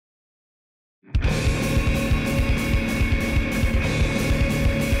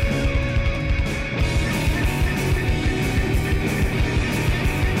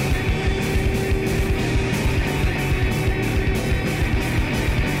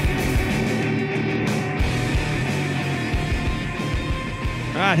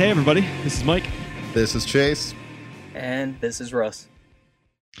right, hey everybody, this is Mike. This is Chase. And this is Russ.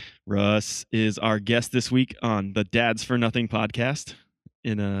 Russ is our guest this week on the Dads for Nothing podcast.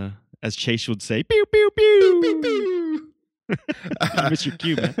 As Chase would say, pew pew pew. You missed your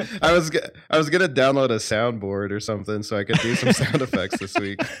cue, man. I was gonna download a soundboard or something so I could do some sound effects this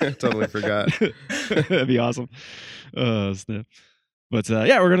week. Totally forgot. That'd be awesome. Snap. But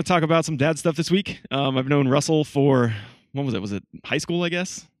yeah, we're gonna talk about some dad stuff this week. I've known Russell for, when was it? Was it high school? I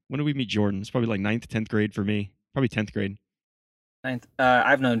guess. When did we meet Jordan? It's probably like 9th, 10th grade for me. Probably 10th grade. Ninth.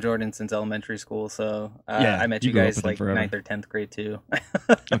 I've known Jordan since elementary school, so Yeah, I met you you grew up guys with him like forever. 9th or 10th grade too.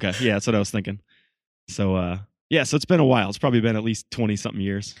 Okay, yeah, that's what I was thinking. So yeah, so it's been a while. It's probably been at least 20 something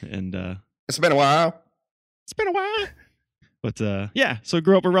years, and It's been a while. it's been a while. But yeah, so I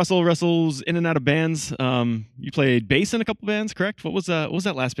grew up with Russell. Russell's in and out of bands. You played bass in a couple bands, correct? What was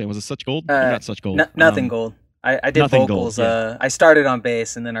that last band? Was it Such Gold? Or not Such Gold. Nothing Gold. I did Nothing Gold, vocals. yeah. I started on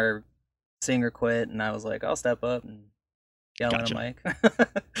bass, and then our singer quit, and I was like, I'll step up and yell Gotcha. at a mic.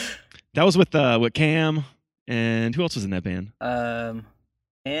 That was with Cam, and who else was in that band?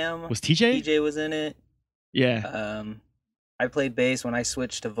 Cam Was TJ? DJ was in it. Yeah. I played bass when I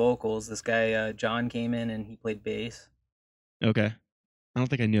switched to vocals. This guy John came in and he played bass. Okay. I don't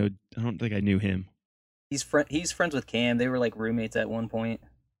think I knew him. He's friends with Cam. They were like roommates at one point.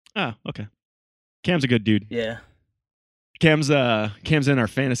 Oh, okay. Cam's a good dude. Yeah. Cam's in our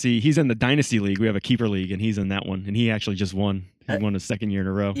fantasy. He's in the Dynasty League. We have a keeper league, and he's in that one. And he actually just won. He won his second year in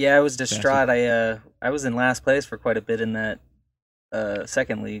a row. Yeah, I was distraught. I was in last place for quite a bit in that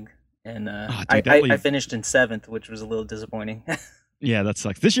second league, and Oh, dude, that I league- finished in 7th, which was a little disappointing. Yeah, that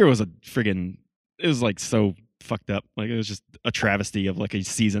sucks. This year was it was like so fucked up. Like it was just a travesty of like a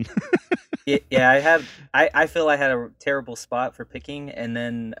season. Yeah, I feel I had a terrible spot for picking, and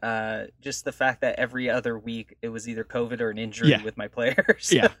then just the fact that every other week it was either COVID or an injury Yeah. with my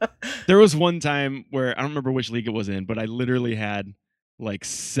players. Yeah. There was one time where I don't remember which league it was in, but I literally had like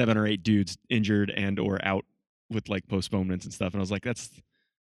 7 or 8 dudes injured and or out with like postponements and stuff. And I was like,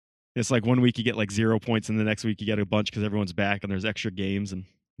 it's like one week you get like 0 points, and the next week you get a bunch because everyone's back and there's extra games.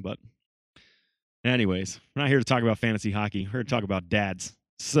 But anyways, we're not here to talk about fantasy hockey. We're here to talk about dads.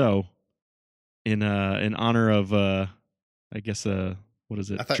 So in honor of I guess what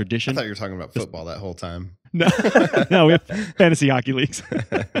is it? Tradition? I thought you were talking about football that whole time. No, no, we have fantasy hockey leagues.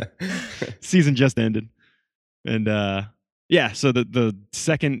 Season just ended, and yeah. So the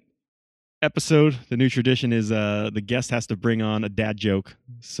second episode, the new tradition is the guest has to bring on a dad joke.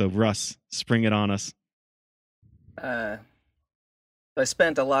 So Russ, spring it on us. I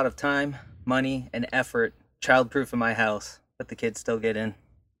spent a lot of time, money, and effort childproofing my house, but the kids still get in.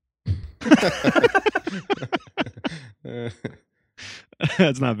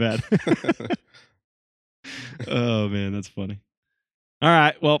 That's not bad. Oh man, that's funny. All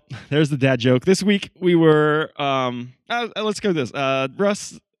right, well, there's the dad joke. This week we were let's go with this.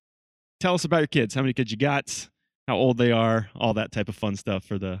 Russ, tell us about your kids. How many kids you got? How old they are? All that type of fun stuff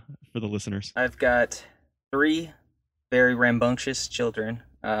for the listeners. I've got 3 very rambunctious children.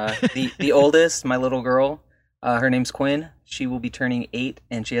 The oldest, my little girl, her name's Quinn. She will be turning 8,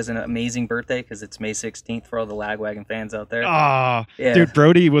 and she has an amazing birthday because it's May 16th for all the Lagwagon fans out there. Ah, Yeah. dude,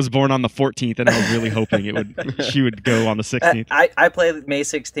 Brody was born on the 14th, and I was really hoping she would go on the 16th. I play May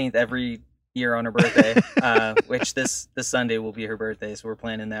 16th every year on her birthday, which this Sunday will be her birthday, so we're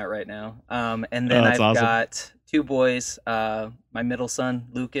planning that right now. And then that's I've awesome. got 2 boys. My middle son,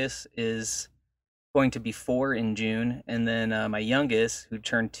 Lucas, is going to be 4 in June, and then my youngest, who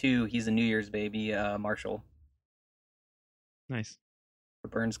turned 2, he's a New Year's baby, Marshall, Nice. the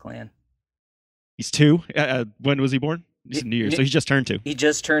Burns clan. He's 2. When was he born? It's New Year's, so he just turned 2. He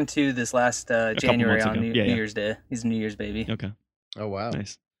just turned 2 this last January months on ago. New Yeah. Year's Day. He's a New Year's baby. Okay. Oh wow.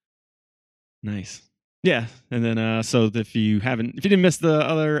 Nice. Yeah, and then so if you didn't miss the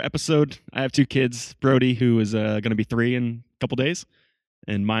other episode, I have 2 kids. Brody, who is going to be 3 in a couple days,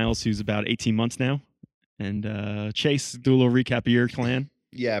 and Miles, who's about 18 months now. And Chase, do a little recap of your clan.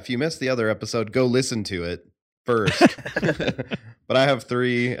 Yeah, if you missed the other episode, go listen to it first. But I have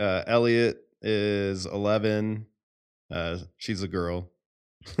 3. Elliot is 11. She's a girl.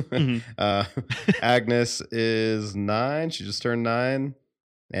 Mhm. Agnes is 9. She just turned 9.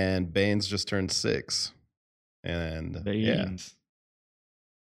 And Baines just turned 6. And Baines.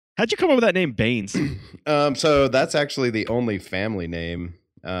 How'd you come up with that name, Baines? So that's actually the only family name.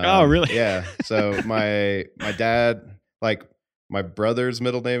 Oh, really? Yeah. So my dad, like my brother's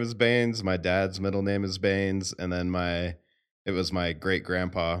middle name is Baines. My dad's middle name is Baines, and then it was my great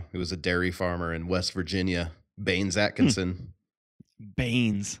grandpa who was a dairy farmer in West Virginia, Baines Atkinson.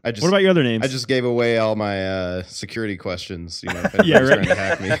 Baines. I just- What about your other names? I just gave away all my security questions. If Yeah, anybody's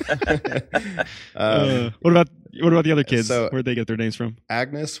right. trying to hack me. What about the other kids? so- Where'd they get their names from?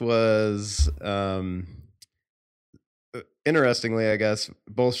 Agnes was interestingly, I guess,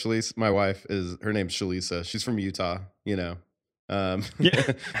 both Shalisa, my wife, her name's Shalisa. She's from Utah, Yeah.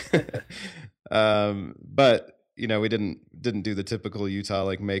 But we didn't do the typical Utah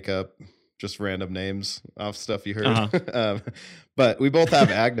like makeup, just random names off stuff you heard. Uh-huh. But we both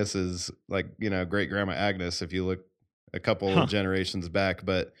have Agnes's, like great grandma Agnes, if you look a couple generations back.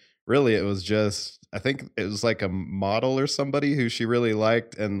 But really, it was just, I think it was like a model or somebody who she really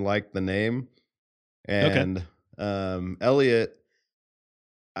liked and liked the name. And Elliot,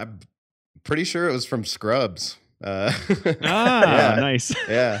 I'm pretty sure it was from Scrubs. Yeah. Nice.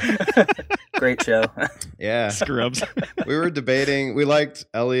 Yeah. Great show. Yeah. Scrubs. We were debating. We liked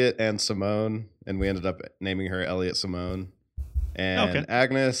Elliot and Simone, and we ended up naming her Elliot Simone. And Okay.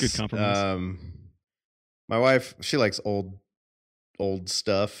 Agnes, Good compromise. my wife, she likes old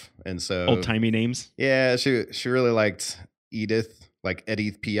stuff, and so Old timey names. yeah, she really liked Edith, like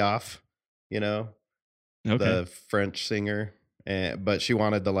Edith Piaf, Okay. the French singer, but she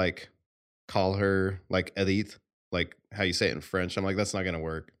wanted to like call her like Edith, like how you say it in French. I'm like, that's not gonna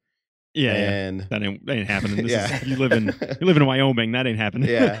work. Yeah. And That ain't happening. Yeah. You live in Wyoming. That ain't happening.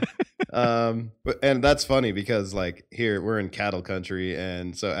 yeah. And that's funny because like here we're in cattle country,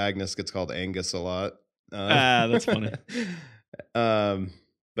 and so Agnes gets called Angus a lot. That's funny.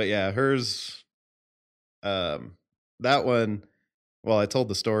 But yeah, hers, that one. Well, I told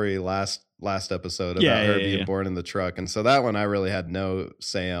the story last episode about Yeah, her yeah, being yeah. born in the truck, and so that one I really had no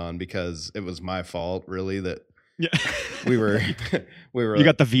say on because it was my fault, really, that Yeah. we were You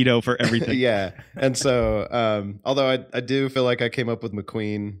got the veto for everything. yeah. And so, although I do feel like I came up with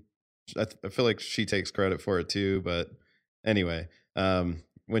McQueen, I feel like she takes credit for it too. But anyway,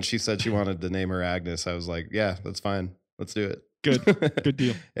 when she said she wanted to name her Agnes, I was like, yeah, that's fine. Let's do it. Good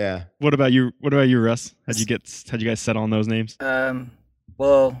deal. Yeah. What about you, Russ? How'd you guys settle on those names?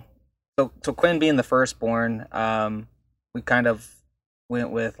 Well, so Quinn being the firstborn, we kind of went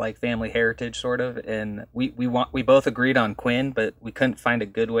with like family heritage sort of, and we both agreed on Quinn, but we couldn't find a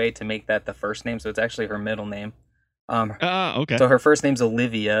good way to make that the first name, so it's actually her middle name. Okay. So her first name's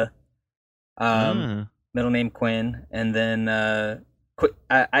Olivia, Ah. middle name Quinn, and then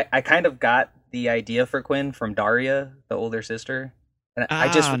I kind of got the idea for Quinn from Daria, the older sister, and I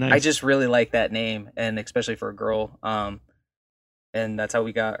Nice. just really like that name, and especially for a girl, and that's how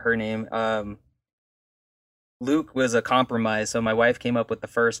we got her name. Luke was a compromise, so my wife came up with the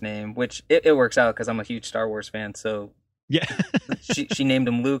first name, which it works out because I'm a huge Star Wars fan. So Yeah. she named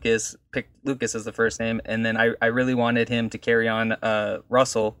him Lucas, picked Lucas as the first name, and then I really wanted him to carry on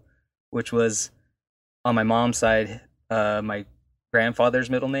Russell, which was on my mom's side my grandfather's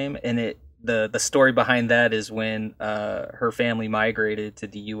middle name, and the story behind that is when her family migrated to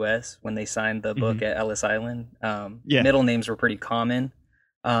the U.S. when they signed the book at Ellis Island. Yeah. Middle names were pretty common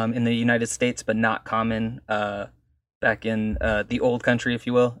in the United States, but not common back in the old country, if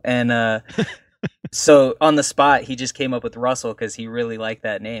you will. And so on the spot, he just came up with Russell because he really liked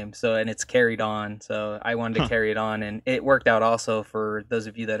that name. So, and it's carried on. So I wanted to carry it on, and it worked out also for those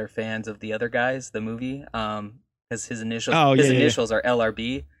of you that are fans of The Other Guys, the movie, because his initials initials are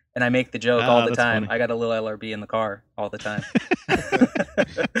LRB. And I make the joke all the that's time. funny. I got a little LRB in the car all the time.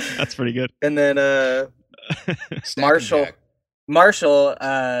 That's pretty good. And then Marshall. Jack. Marshall,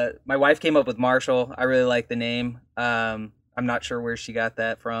 my wife came up with Marshall. I really like the name. I'm not sure where she got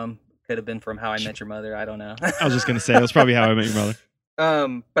that from. Could have been from How I Met Your Mother. I don't know. I was just gonna say it was probably How I Met Your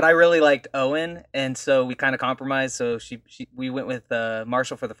Mother. But I really liked Owen, and so we kind of compromised. So we went with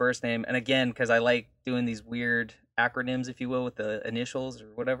Marshall for the first name, and again, because I like doing these weird acronyms, if you will, with the initials or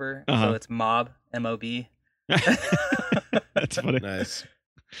whatever. So it's MOB, M-O-B. That's funny. Nice.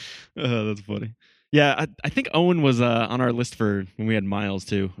 That's funny. Yeah, I think Owen was on our list for when we had Miles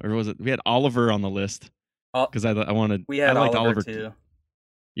too, or was it we had Oliver on the list? Because I wanted. We had I liked Oliver too.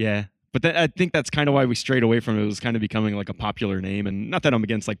 Yeah, but I think that's kind of why we strayed away from it. It was kind of becoming like a popular name, and not that I'm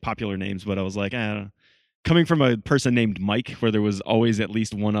against like popular names, but I was like, I don't know. Coming from a person named Mike, where there was always at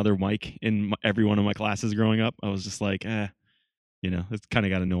least one other Mike in every one of my classes growing up, I was just like, it's kind of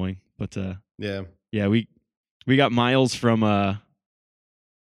got annoying. But Yeah. we got Miles from.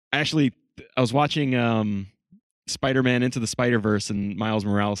 Actually, I was watching Spider-Man Into the Spider-Verse, and Miles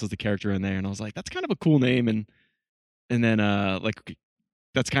Morales is the character in there, and I was like, that's kind of a cool name, and then like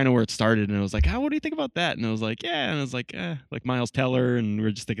that's kind of where it started, and I was like, what do you think about that? And I was like, yeah, and I was like Miles Teller, and we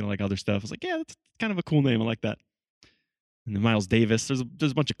were just thinking of like other stuff. I was like, yeah, that's kind of a cool name. I like that. And then Miles Davis. There's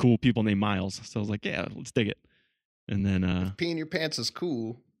a bunch of cool people named Miles, so I was like, yeah, let's dig it. And then peeing your pants is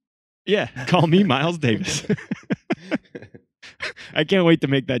cool. Yeah, call me Miles Davis. I can't wait to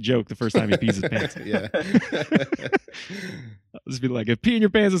make that joke the first time he pees his pants. Yeah. I'll just be like, if peeing your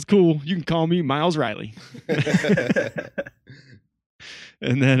pants is cool, you can call me Miles Riley.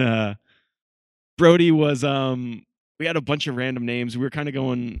 And then Brody was we had a bunch of random names. We were kind of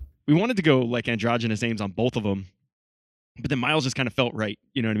going, we wanted to go like androgynous names on both of them. But then Miles just kind of felt right.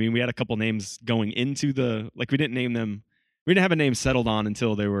 You know what I mean? We had a couple names going into we didn't name them. We didn't have a name settled on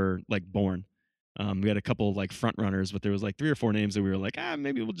until they were like born. We had a couple like front runners, but there was like 3 or 4 names that we were like,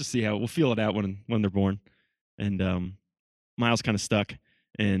 maybe we'll just see we'll feel it out when they're born. And Miles kind of stuck.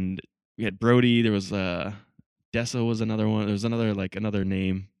 And we had Brody. There was Dessa was another one. There was another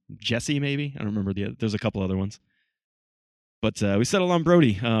name, Jesse maybe. I don't remember there's a couple other ones. But we settled on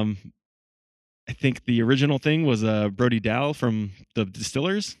Brody. I think the original thing was Brody Dow from the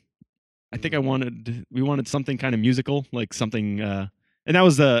Distillers. I think we wanted something kind of musical, like something, and that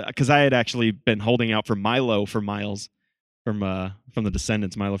was because I had actually been holding out for Milo for Miles from the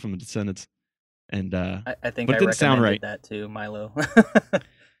Descendants, Milo from the Descendants, and I think but I it didn't sound right. that too, Milo.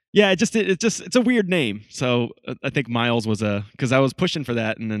 Yeah, it's a weird name. So I think Miles was because I was pushing for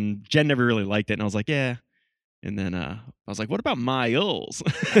that, and then Jen never really liked it, and I was like, yeah. And then I was like, "What about Miles?"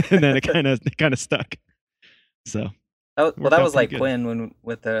 And then it kind of stuck. So, that was like good. Quinn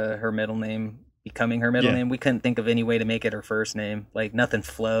with her middle name becoming her middle name. We couldn't think of any way to make it her first name. Like nothing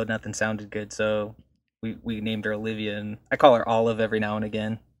flowed, nothing sounded good. So we named her Olivia, and I call her Olive every now and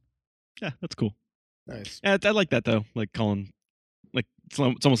again. Yeah, that's cool. Nice. Yeah, I like that though. Like calling, like it's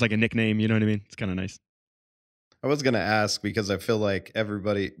almost like a nickname. You know what I mean? It's kind of nice. I was gonna ask because I feel like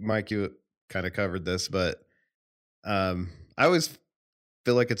everybody, Mike, you kind of covered this, but I always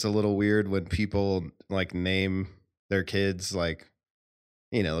feel like it's a little weird when people like name their kids like,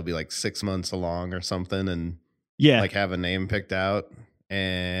 they'll be like 6 months along or something, and like have a name picked out.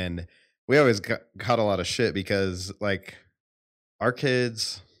 And we always caught a lot of shit because like our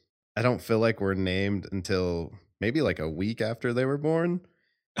kids, I don't feel like were named until maybe like a week after they were born.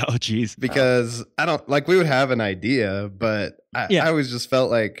 Oh, geez. Because I don't like, we would have an idea, but I always just felt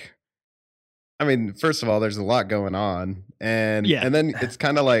like, I mean, first of all, there's a lot going on, and then it's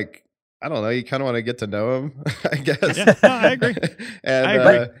kind of like, I don't know, you kind of want to get to know them, I guess. Yeah, no, I agree. And I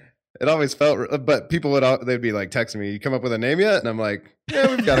agree. It always felt, but people they'd be like texting me, "You come up with a name yet?" And I'm like,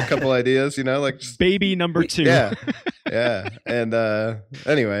 "Yeah, we've got a couple ideas, like just, baby number 2." Yeah, yeah. And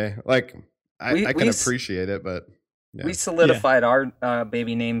anyway, like I can appreciate it, but yeah. We solidified our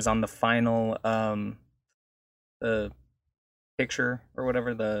baby names on the final the picture or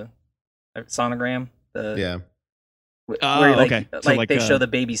whatever, the sonogram. Where okay. So they show the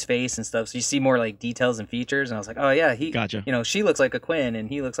baby's face and stuff, so you see more like details and features. And I was like, oh yeah, gotcha. She looks like a Quinn, and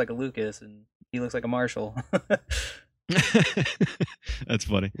he looks like a Lucas, and he looks like a Marshall. That's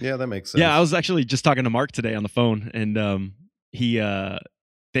funny. Yeah, that makes sense. Yeah, I was actually just talking to Mark today on the phone, and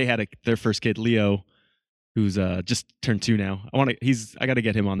they had their first kid, Leo, who's just turned 2 now. I got to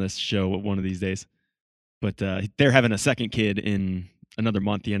get him on this show one of these days. But they're having a second kid in another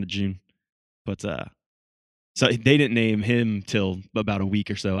month, the end of June. But so they didn't name him till about a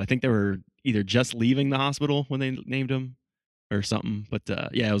week or so. I think they were either just leaving the hospital when they named him or something. But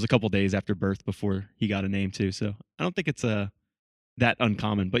it was a couple days after birth before he got a name too. So I don't think it's that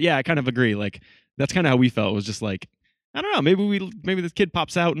uncommon. But yeah, I kind of agree. Like that's kind of how we felt. It was just like, I don't know, maybe this kid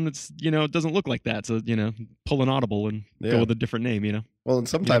pops out and it's it doesn't look like that. So pull an audible and go with a different name. Well, and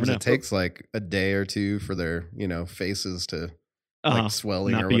sometimes it takes like a day or two for their faces to like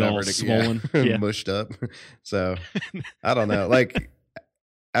swelling not or be whatever all to swollen, mushed up. So I don't know. Like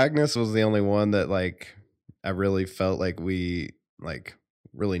Agnes was the only one that like I really felt like we like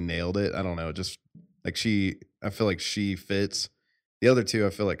really nailed it. I don't know, just like I feel like she fits. The other 2 I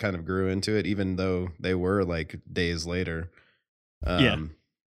feel like kind of grew into it, even though they were like days later.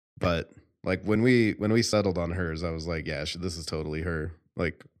 But like when we settled on hers, I was like, yeah, this is totally her.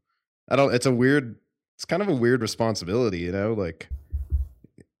 Like it's kind of a weird responsibility, like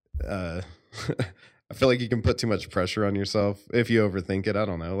I feel like you can put too much pressure on yourself if you overthink it. I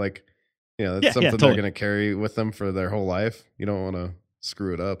don't know. Like, that's something they're going to carry with them for their whole life. You don't want to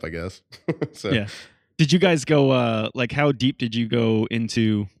screw it up, I guess. So yeah. Did you guys go like how deep did you go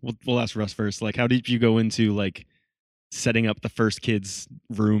into we'll ask Russ first, like how deep did you go into like setting up the first kid's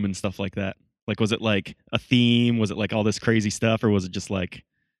room and stuff like that? Like was it like a theme? Was it like all this crazy stuff, or was it just like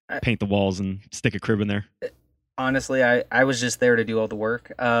paint the walls and stick a crib in there? Honestly, I was just there to do all the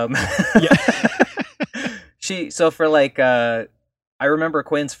work. So for like I remember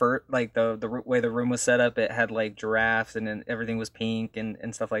Quinn's like the way the room was set up, it had like giraffes and then everything was pink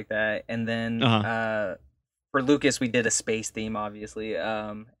and stuff like that. And then for Lucas we did a space theme, obviously,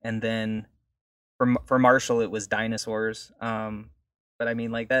 and then for Marshall it was dinosaurs. But I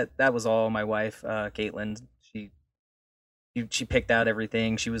mean, like that was all my wife, Caitlin. She picked out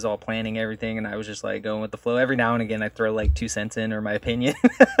everything. She was all planning everything, and I was just like going with the flow. Every now and again, I throw like 2 cents in or my opinion.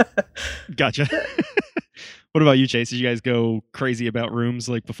 Gotcha. What about you, Chase? Did you guys go crazy about rooms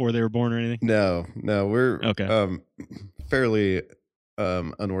like before they were born or anything? No, we're Okay. Fairly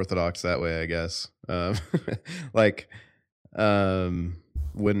unorthodox that way, I guess. Like when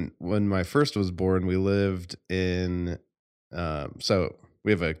my first was born, we lived in so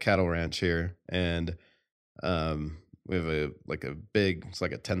we have a cattle ranch here, and we have a big, it's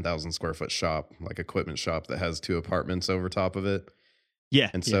like a 10,000 square foot shop, like equipment shop that has 2 apartments over top of it. Yeah.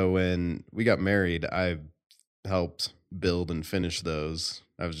 And so when we got married, I helped build and finish those.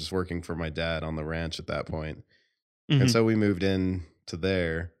 I was just working for my dad on the ranch at that point. Mhm. And so we moved in to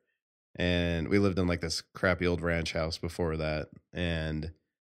there, and we lived in like this crappy old ranch house before that. And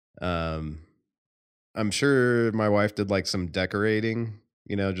I'm sure my wife did like some decorating,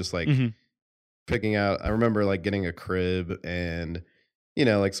 just like Mhm. picking out. I remember like getting a crib and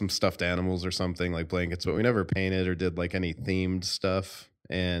like some stuffed animals or something, like blankets, but we never painted or did like any themed stuff.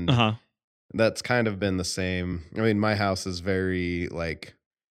 And Uh-huh. that's kind of been the same. I mean, my house is very like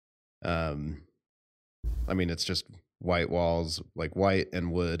I mean, it's just white walls, like white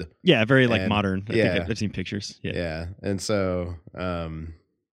and wood. Yeah, very like And modern. I yeah. think I've seen pictures. Yeah. Yeah. And so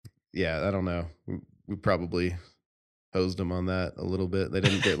yeah, I don't know. We probably hosed them on that a little bit. They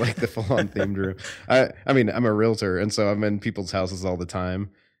didn't get like the full on themed room. I mean, I'm a realtor, and so I'm in people's houses all the time.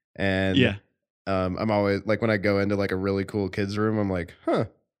 And Yeah. I'm always like, when I go into like a really cool kids room, I'm like, huh,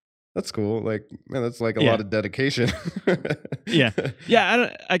 that's cool. Like, man, that's like a Yeah. lot of dedication. Yeah.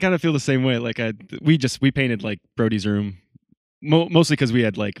 Yeah, I kind of feel the same way. Like we painted like Brody's room mostly because we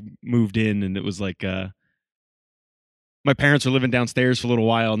had like moved in, and it was like my parents were living downstairs for a little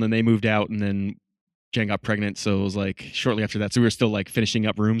while, and then they moved out, and then Jen got pregnant, so it was like shortly after that. So we were still like finishing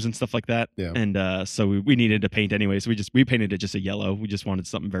up rooms and stuff like that. Yeah. And so we needed to paint anyway, so we painted it just a yellow. We just wanted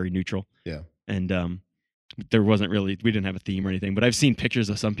something very neutral. Yeah. And there wasn't really, we didn't have a theme or anything, but I've seen pictures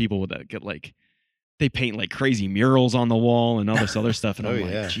of some people that get like, they paint like crazy murals on the wall and all this other stuff, and Oh, I'm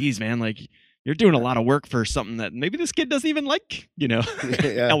like, yeah. geez, man, like you're doing a lot of work for something that maybe this kid doesn't even like, Yeah.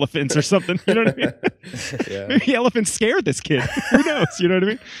 elephants or something. You know what I mean? Yeah. Maybe elephants scared this kid. Who knows? You know what I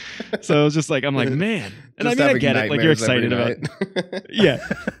mean? So it's just like, I'm like, man. And Just I having get it. Like you're nightmares every excited about night. Yeah.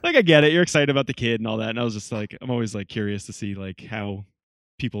 Like I get it. You're excited about the kid and all that. And I was just like, I'm always like curious to see like how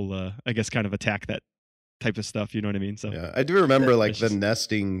people I guess kind of attack that type of stuff. You know what I mean? So Yeah, I do remember like It's the just-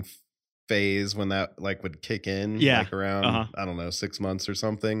 nesting phase when that like would kick in, Yeah. like around Uh-huh. I don't know, 6 months or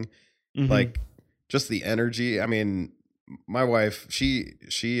something. Mhm. Like just the energy. I mean, my wife, she's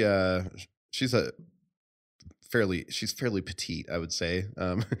fairly petite, I would say.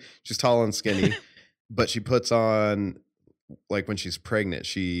 She's tall and skinny, but she puts on, like when she's pregnant,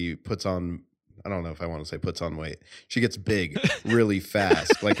 she puts on, I don't know if I want to say puts on weight. She gets big really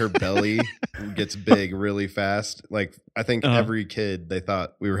fast. Like her belly gets big really fast. Like I think Uh-huh. every kid, they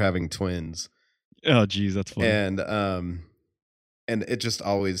thought we were having twins. Oh, geez, that's funny. And it just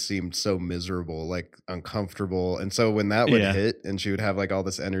always seemed so miserable, like uncomfortable. And so when that would Yeah. hit and she would have like all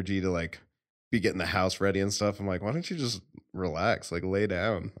this energy to like be getting the house ready and stuff, I'm like, why don't you just relax, like lay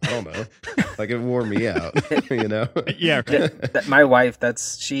down? I don't know. Like it wore me out, you know? Yeah. My wife,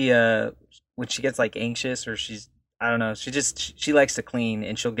 she when she gets like anxious or I don't know, she likes to clean,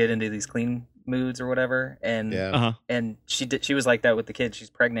 and she'll get into these clean moods or whatever. And Yeah. Uh-huh. and she was like that with the kid. She's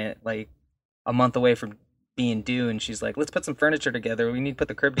pregnant, like a month away from being due, and she's like, let's put some furniture together. We need to put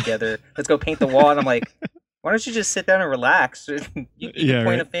the crib together. Let's go paint the wall. And I'm like, why don't you just sit down and relax? You Yeah, can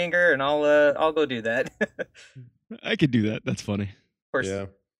point right. a finger, and I'll go do that. Of I could do that. That's funny. course, Yeah.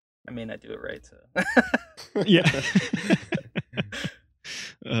 I may not do it right. So Yeah.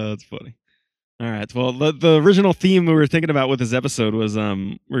 That's funny. All right. Well, the original theme we were thinking about with this episode was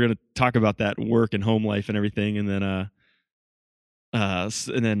we're gonna talk about that work and home life and everything, and then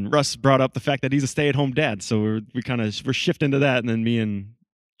and then Russ brought up the fact that he's a stay-at-home dad, so we're shifting to that, and then me and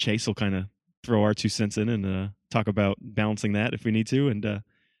Chase will kind of throw our 2 cents in and talk about balancing that if we need to. And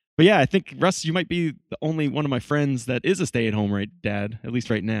but yeah, I think Russ, you might be the only one of my friends that is a stay-at-home dad, at least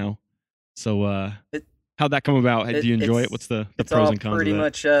right now. So how'd that come about? Do you enjoy it? What's the it's pros all and cons pretty of that?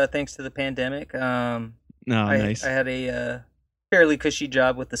 much thanks to the pandemic. Oh, nice. I had a fairly cushy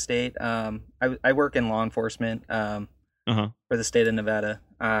job with the state. I work in law enforcement Uh-huh. for the state of Nevada,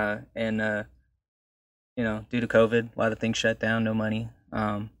 and due to COVID, a lot of things shut down, no money.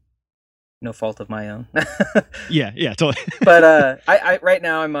 no fault of my own. Yeah, totally. But I right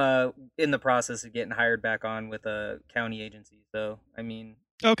now I'm in the process of getting hired back on with a county agency. So I mean,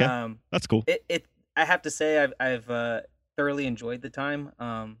 Okay, that's cool. it I have to say I've thoroughly enjoyed the time.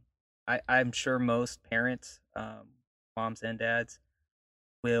 I'm sure most parents, moms and dads,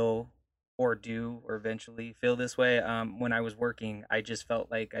 will or do or eventually feel this way. When I was working, I just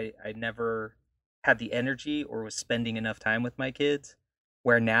felt like I never had the energy or was spending enough time with my kids.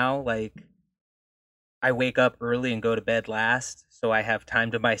 Where now, like, I wake up early and go to bed last, so I have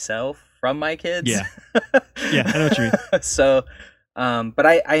time to myself from my kids. Yeah. Yeah, I know what you mean. So, but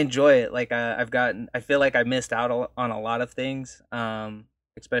I enjoy it. Like, I feel like I missed out on a lot of things,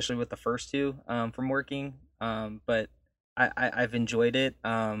 especially with the first two, from working. But I've enjoyed it.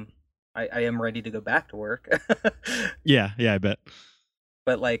 I am ready to go back to work. Yeah, I bet.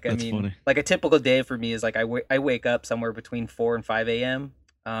 But like, That's funny. like a typical day for me is like I wake up somewhere between 4 and 5 a.m.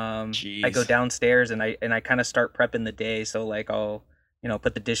 I go Jeez. downstairs and I kind of start prepping the day. So like I'll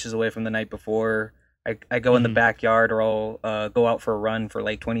put the dishes away from the night before. I go in the Mhm. backyard, or I'll go out for a run for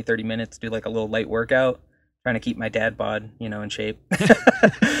like 20-30 minutes, do like a little light workout, trying to keep my dad bod in shape.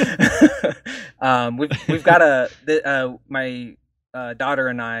 We've got my daughter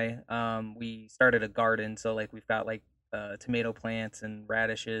and I, we started a garden, so like we've got like tomato plants and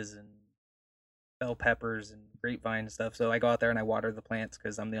radishes and bell peppers and grapevine and stuff. So I go out there and I water the plants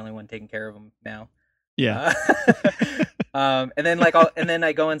because I'm the only one taking care of them now. Yeah. And then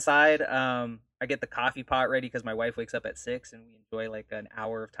I go inside. I get the coffee pot ready because my wife wakes up at 6, and we enjoy like an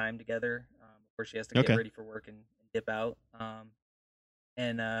hour of time together before she has to get Okay. ready for work and dip out.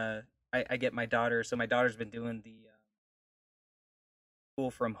 And I get my daughter. So my daughter's been doing the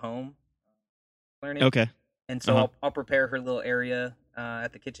school from home learning. Okay. And so Uh-huh. I'll prepare her little area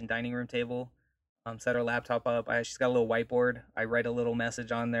at the kitchen dining room table. Set her laptop up. She's got a little whiteboard. I write a little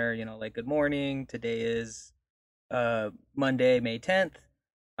message on there, like good morning. Today is Monday, May 10th.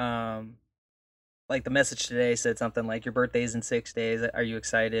 Like the message today said something like your birthday's in 6 days. Are you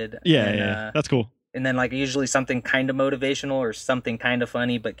excited? Yeah, And, yeah. That's cool. and then like usually something kind of motivational or something kind of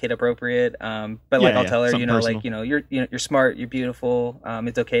funny but kid appropriate. But like Yeah, I'll tell her, something like personal. you're smart, you're beautiful.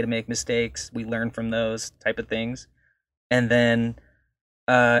 It's okay to make mistakes. We learn from those type of things. And then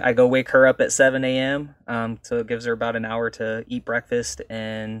I go wake her up at 7 a.m. So it gives her about an hour to eat breakfast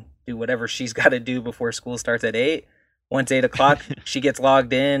and do whatever she's got to do before school starts at 8. Once 8 o'clock, she gets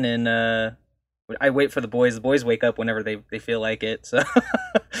logged in, and I wait for the boys. The boys wake up whenever they feel like it. So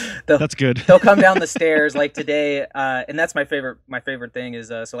That's good. they'll come down the stairs like today. And that's my favorite thing is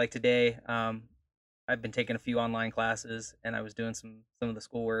so like today, I've been taking a few online classes, and I was doing some of the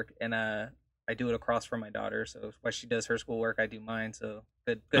schoolwork, and I do it across from my daughter. So while she does her schoolwork, I do mine. So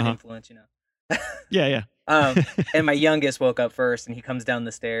good Uh-huh. influence. Yeah. And my youngest woke up first, and he comes down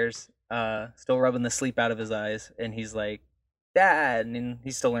the stairs, still rubbing the sleep out of his eyes, and he's like, "Dad," and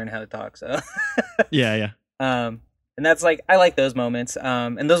he's still learning how to talk. So Yeah. and that's like I like those moments.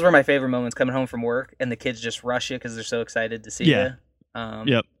 And those were my favorite moments, coming home from work and the kids just rush you because they're so excited to see Yeah. you.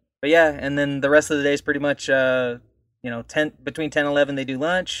 Yep. But yeah, and then the rest of the day is pretty much between 10 and 11 they do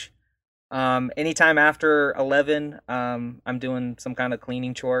lunch. Anytime after 11, I'm doing some kind of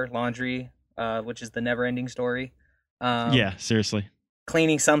cleaning chore, laundry, which is the never ending story. Yeah, seriously.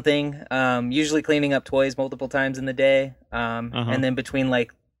 Cleaning something, usually cleaning up toys multiple times in the day. And then between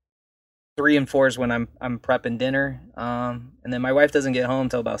like 3 and 4 is when I'm prepping dinner. And then my wife doesn't get home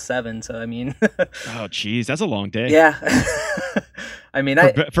till about 7. So I mean, Oh, geez, that's a long day. yeah. I mean,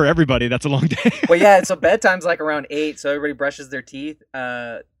 For everybody, that's a long day. well, yeah. So bedtime's like around 8, so everybody brushes their teeth,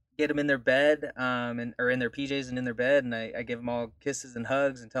 get them in their bed, or in their PJs and in their bed, and I give them all kisses and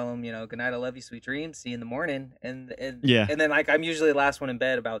hugs and tell them, good night, I love you, sweet dreams, see you in the morning, and Yeah. and then like I'm usually the last one in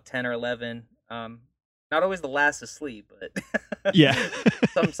bed about 10 or 11. Not always the last to sleep, but Yeah.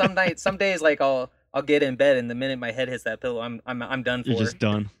 some nights, some days, like I'll get in bed, and the minute my head hits that pillow, I'm done for. You're just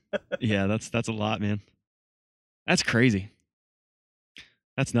done. Yeah, that's a lot, man. That's crazy.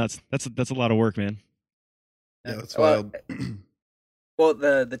 That's nuts. That's a lot of work, man. Yeah, that's Well, wild. Well,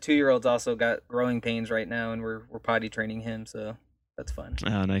 the 2-year-old's also got growing pains right now, and we're potty training him, so that's fun.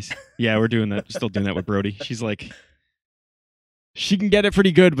 Oh, nice. Yeah, we're doing that. Still doing that with Brody. She's like, she can get it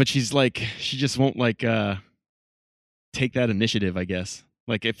pretty good, but she's like, she just won't like take that initiative, I guess.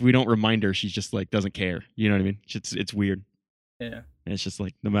 Like if we don't remind her, she's just like doesn't care. You know what I mean? It's weird. Yeah. And it's just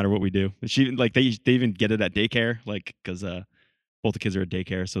like no matter what we do, she like they even get it at daycare, like because both the kids are at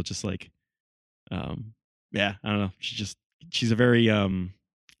daycare, so it's just like, yeah, I don't know. She's a very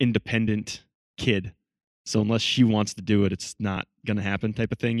independent kid, so unless she wants to do it, it's not gonna happen,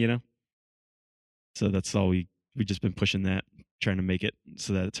 type of thing, you know. So that's all we just been pushing that, trying to make it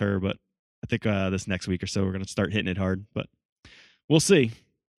so that it's her, but I think this next week or so we're gonna start hitting it hard, but we'll see.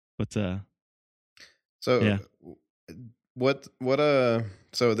 But So yeah. what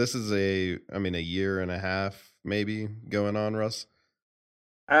so this is a year and a half maybe going on, Russ?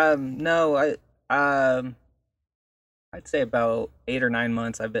 No, I'd say about 8 or 9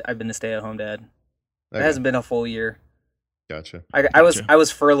 months. I've been a stay-at-home dad. It Okay, hasn't been a full year. gotcha. Gotcha. I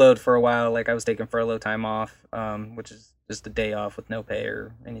was furloughed for a while. Like I was taking furlough time off, which is just a day off with no pay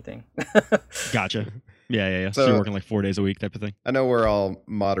or anything. Gotcha. Yeah. So you're So working like 4 days a week type of thing. I know we're all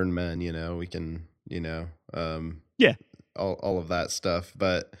modern men, we can, Yeah. all of that stuff,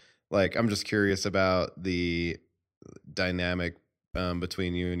 but like I'm just curious about the dynamic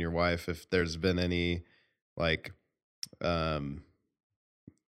between you and your wife, if there's been any like um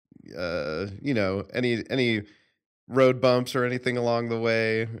any road bumps or anything along the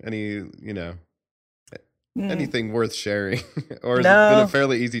way, Mm, anything worth sharing, or has it been a no,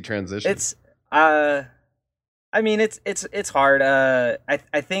 fairly easy transition? it's I mean, it's hard. I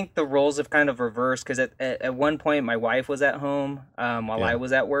think the roles have kind of reversed because at one point my wife was at home while I Yeah.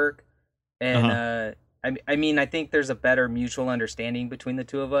 was at work, and Uh-huh. I mean I think there's a better mutual understanding between the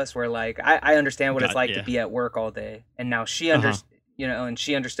two of us where like I understand what it's like to Yeah. be at work all day, and now she Uh-huh. and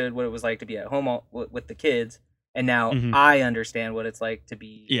she understood what it was like to be at home with the kids, and now Mhm. I understand what it's like to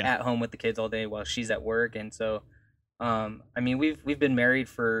be Yeah. at home with the kids all day while she's at work, and so I mean we've been married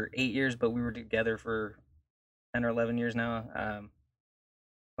for 8 years, but we were together for 10 or 11 years now.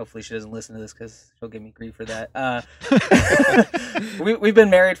 Hopefully she doesn't listen to this because she'll give me grief for that. We've been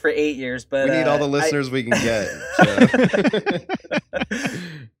married for 8 years, but We need all the listeners we can get.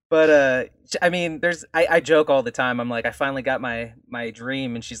 but I mean, I joke all the time. I'm like, I finally got my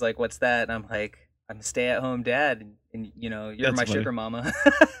dream, and she's like, "What's that?" And I'm like, "I'm a stay-at-home dad, and you're That's my funny. sugar mama."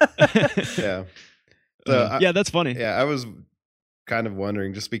 Yeah. So Yeah, that's funny. yeah, I was kind of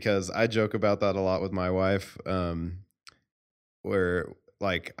wondering, just because I joke about that a lot with my wife, where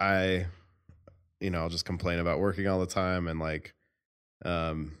like I'll just complain about working all the time, and like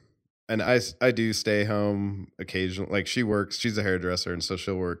and I do stay home occasionally. Like she's a hairdresser, and so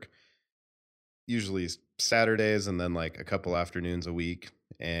she'll work usually Saturdays and then like a couple afternoons a week,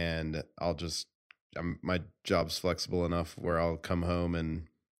 and my job's flexible enough where I'll come home and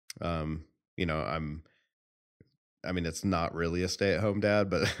it's not really a stay-at-home dad,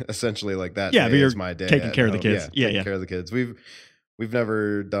 but essentially like that Yeah, but day you're is my day taking at care of the home. kids. Yeah, Taking yeah. care of the kids. We've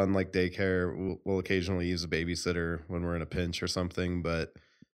never done like daycare. We'll occasionally use a babysitter when we're in a pinch or something, but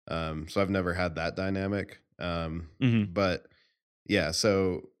so I've never had that dynamic. Hmm. But yeah,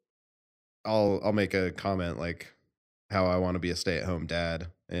 so I'll make a comment like how I want to be a stay-at-home dad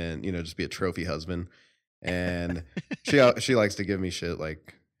and just be a trophy husband. And she likes to give me shit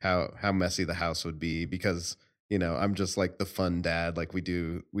like how messy the house would be, because I'm just like the fun dad. Like we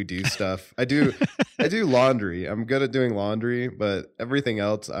do stuff. I do laundry. I'm good at doing laundry, but everything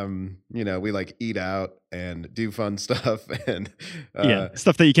else we like eat out and do fun stuff, and Yeah,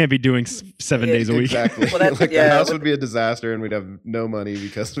 stuff that you can't be doing 7 days a week. exactly. Well, that's- like yeah, the house but- would be a disaster, and we'd have no money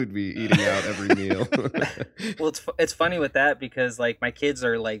because we'd be eating out every meal. Well, it's funny with that because like my kids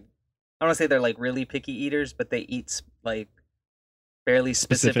are like, I don't want to say they're like really picky eaters, but they eat like fairly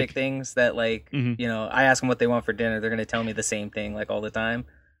specific things that like Mhm. I ask them what they want for dinner, they're gonna tell me the same thing like all the time.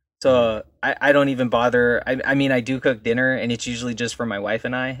 So I don't even bother. I mean I do cook dinner, and it's usually just for my wife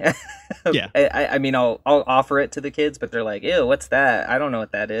and I. Yeah. I mean I'll offer it to the kids, but they're like, ew, what's that? I don't know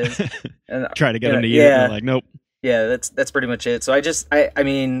what that is. And Try to get you them know, to eat it. And yeah. they're like, nope. Yeah, that's pretty much it. So I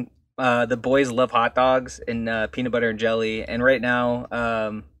mean, the boys love hot dogs and peanut butter and jelly, and right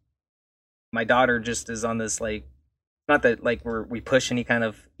now, my daughter just is on this like, not that like we push any kind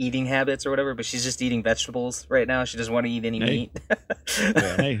of eating habits or whatever, but she's just eating vegetables right now. She doesn't want to eat any Hey. meat.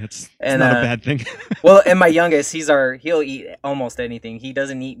 Hey, it's And, not a bad thing. Well, and my youngest, he'll eat almost anything. He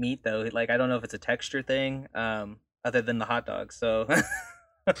doesn't eat meat though. Like I don't know if it's a texture thing, other than the hot dog. So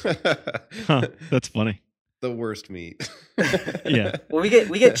Huh, that's funny. The worst meat. Yeah. well, we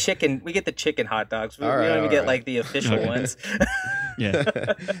get chicken. We get the chicken hot dogs. We All don't right, even all get right. like the official Okay. ones. Yeah.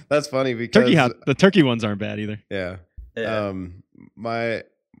 That's funny because The turkey ones aren't bad either. yeah. Yeah.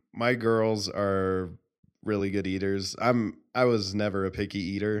 My girls are really good eaters. I was never a picky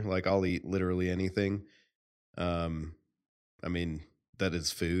eater. Like I'll eat literally anything. I mean, that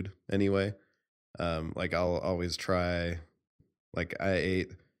is food anyway. Like I'll always try, like I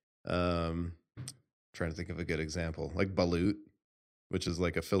ate trying to think of a good example, like balut, which is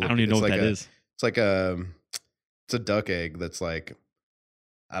like a I Filipino. don't even know it's what like that a, is. It's like it's a duck egg that's like,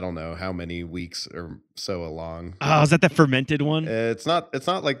 I don't know how many weeks or so along. Oh, is that fermented one? It's not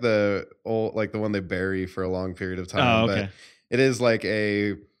like the old, like the one they bury for a long period of time, Oh, okay. but it is like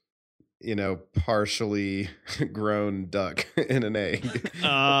partially grown duck in an egg. Oh,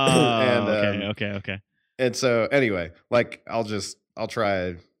 And okay. and so anyway, like I'll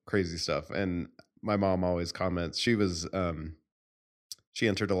try crazy stuff. And my mom always comments. She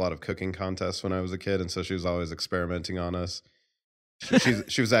entered a lot of cooking contests when I was a kid, and so she was always experimenting on us.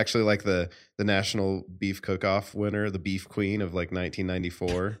 She was actually like the national beef cook-off winner, the beef queen of like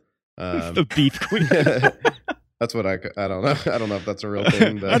 1994. The beef queen. That's what I don't know. I don't know if that's a real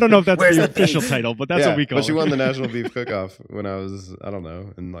thing. But I don't know if that's Where's the the official beef? title, but that's what we call but she it. won the national beef cook-off when I was, I don't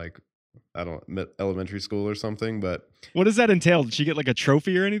know, in like elementary school or something. But What does that entail? Did she get like a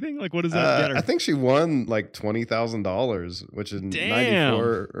trophy or anything? Like, what does that get her? I think she won like $20,000, which is Damn.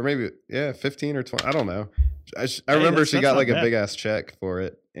 94 or maybe 15 or 20. I don't know. I remember she that's got not like a bad. big ass check for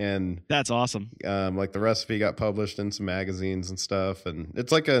it, and That's awesome. like the recipe got published in some magazines and stuff, and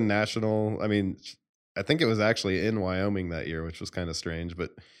it's like a national. I mean, I think it was actually in Wyoming that year, which was kind of strange.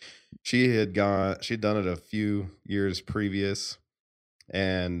 But she'd done it a few years previous,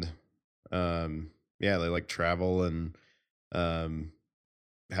 and yeah, they like travel and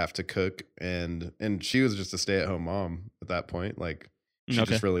have to cook, and she was just a stay at home mom at that point. Like she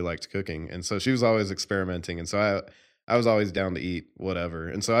Okay. just really liked cooking, and so she was always experimenting, and so I was always down to eat whatever,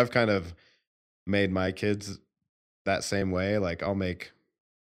 and so I've kind of made my kids that same way. Like I'll make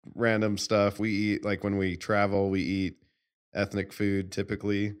random stuff. We eat like when we travel, we eat ethnic food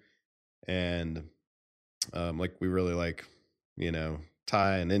typically, and like we really like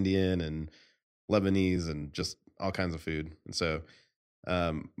Thai and Indian and Lebanese and just all kinds of food. And so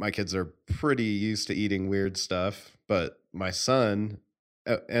my kids are pretty used to eating weird stuff, but my son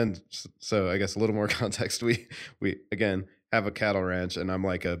so I guess a little more context, we again have a cattle ranch, and I'm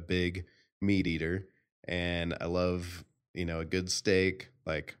like a big meat eater, and I love a good steak,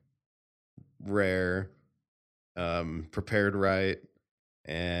 like rare, prepared right,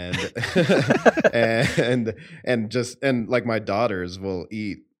 and and like my daughters will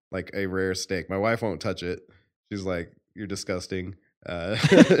eat like a rare steak. My wife won't touch it. She's like, "You're disgusting."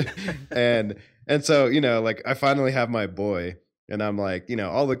 And so like I finally have my boy, and I'm like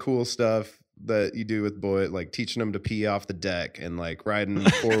all the cool stuff that you do with boy, like teaching him to pee off the deck and like riding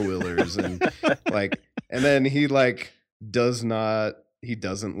four-wheelers and like, and then he like doesn't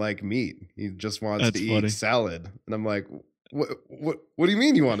like meat. He just wants That's to funny. eat salad, and I'm like, what do you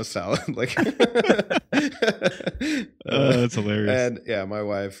mean you want a salad? Like That's hilarious. And yeah, my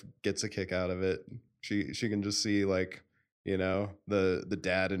wife gets a kick out of it. She can just see like the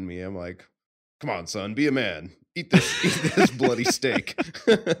dad in me. I'm like, come on, son, be a man. Eat this bloody steak.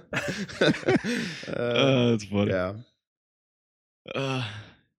 That's funny. Yeah.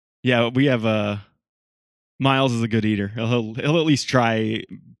 Yeah, we have Miles is a good eater. He'll at least try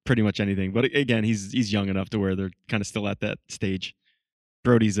pretty much anything. But again, he's young enough to where they're kind of still at that stage.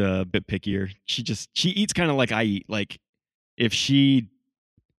 Brody's a bit pickier. She eats kind of like I eat. Like if she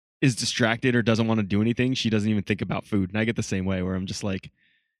is distracted or doesn't want to do anything, she doesn't even think about food. And I get the same way where I'm just like,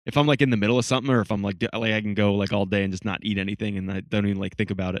 if I'm like in the middle of something, or if I'm like I can go like all day and just not eat anything, and I don't even like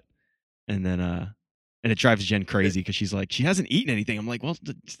think about it. And then and it drives Jen crazy because she's like, she hasn't eaten anything. I'm like, well,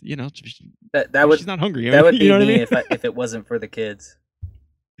 that would she's not hungry. that would be you know what me I mean? if it wasn't for the kids.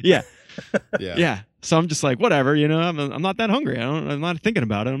 Yeah. Yeah. So I'm just like, whatever, I'm not that hungry. I'm not thinking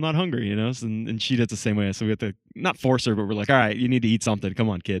about it. I'm not hungry, and she does the same way. So we have to not force her, but we're like, all right, you need to eat something. Come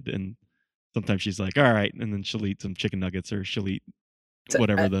on, kid. And sometimes she's like, all right, and then she'll eat some chicken nuggets, or she'll eat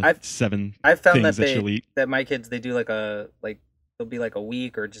whatever seven I've found things that she'll eat. that my kids, they do they'll be like a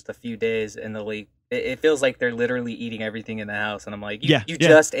week or just a few days, and they'll eat. It feels like they're literally eating everything in the house, and I'm like, you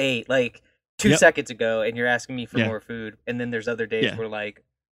just ate like 2 seconds ago, and you're asking me for more food. And then there's other days where like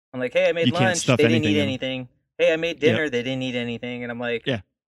I'm like, hey, I made lunch, they didn't eat anything. Hey, I made dinner, they didn't eat anything, and I'm like,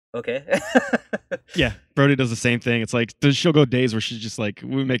 okay. Yeah, Brody does the same thing. It's like she'll go days where she's just like,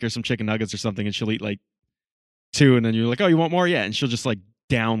 we make her some chicken nuggets or something, and she'll eat like 2, and then you're like, oh, you want more? Yeah, and she'll just like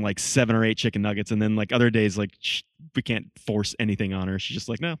down like 7 or 8 chicken nuggets, and then like other days like we can't force anything on her. She's just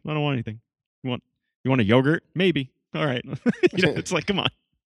like, no, I don't want anything. You want a yogurt? Maybe. All right. It's like, come on.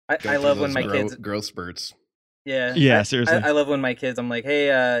 I love when my kids growth spurts. Yeah, seriously. I love when my kids, I'm like,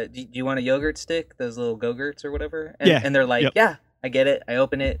 hey, do you want a yogurt stick? Those little Go-Gurts or whatever? And they're like, yeah, I get it. I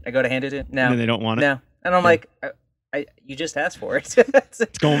open it. I go to hand it in. No. And then they don't want it. No. And I'm like, you just asked for it.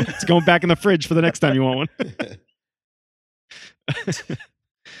 It's going back in the fridge for the next time you want one.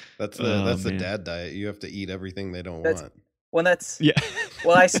 That's the dad diet. You have to eat everything they don't want. Well, that's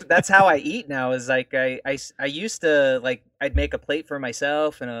that's how I eat now. Is like I used to like I'd make a plate for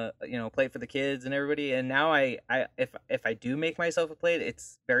myself and a plate for the kids and everybody, and now if I do make myself a plate,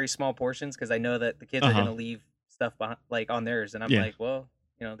 it's very small portions because I know that the kids are gonna leave stuff behind, like on theirs, and I'm like, well,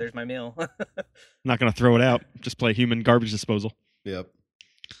 there's my meal. Not gonna throw it out. Just play human garbage disposal. Yep.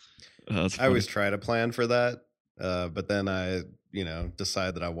 That's I funny. always try to plan for that, but then I,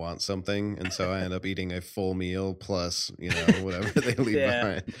 decide that I want something, and so I end up eating a full meal plus, whatever they leave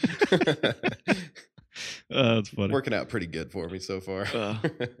Yeah. behind. That's funny. Working out pretty good for me so far.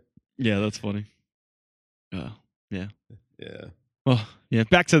 Yeah, that's funny. Yeah. Yeah. Well, yeah.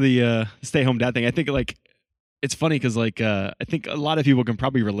 Back to the stay-home dad thing. I think like it's funny because like I think a lot of people can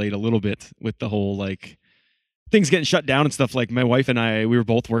probably relate a little bit with the whole like things getting shut down and stuff. Like my wife and I, we were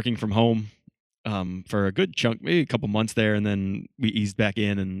both working from home for a good chunk, maybe a couple months there, and then we eased back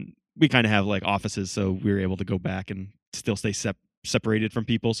in, and we kind of have like offices, so we were able to go back and still stay separated from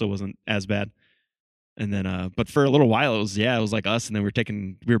people, so it wasn't as bad. And then, but for a little while, it was like us, and then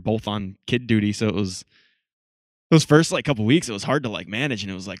we were both on kid duty, so it was those first like couple weeks, it was hard to like manage,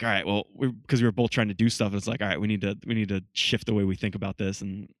 and it was like, all right, well, because we were both trying to do stuff, it's like, all right, we need to shift the way we think about this,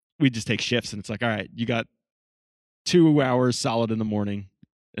 and we just take shifts, and it's like, all right, you got 2 hours solid in the morning,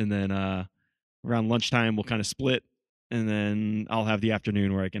 and then around lunchtime we'll kind of split, and then I'll have the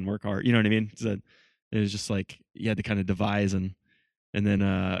afternoon where I can work hard. You know what I mean? So it was just like you had to kind of devise, and then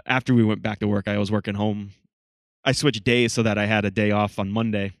after we went back to work, I was working home. I switched days so that I had a day off on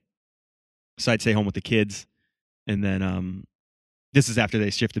Monday, so I'd stay home with the kids. And then this is after they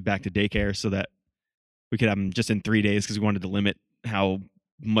shifted back to daycare so that we could have them just in 3 days because we wanted to limit how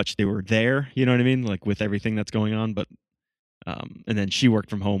much they were there. You know what I mean? Like with everything that's going on. But and then she worked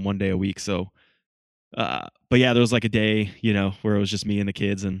from home 1 day a week. So, but yeah, there was like a day, where it was just me and the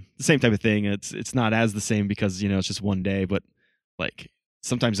kids, and the same type of thing. It's not as the same because it's just 1 day, but like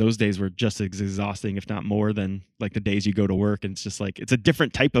sometimes those days were just as exhausting, if not more, than like the days you go to work. And it's just like it's a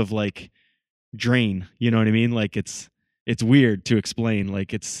different type of like drain, you know what I mean? Like it's weird to explain.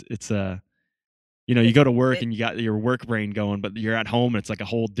 Like it's you go to work and you got your work brain going, but you're at home and it's like a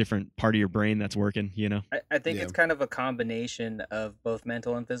whole different part of your brain that's working. I think Yeah. it's kind of a combination of both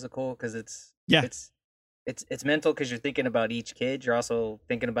mental and physical, because it's mental because you're thinking about each kid. You're also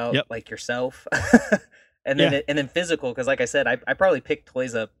thinking about like yourself, and then physical because, like I said, I probably pick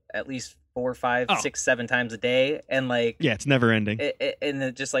toys up at least 4, 5, 6, 7 times a day, and like it's never ending. And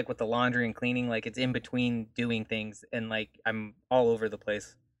then just like with the laundry and cleaning, like it's in between doing things, and like I'm all over the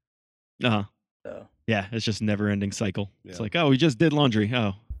place. So yeah, it's just never ending cycle. Yeah. It's like, oh, we just did laundry.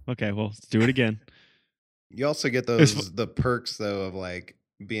 Oh, okay, well, let's do it again. You also get the perks though of like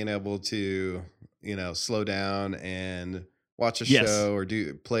being able to, slow down and watch a show or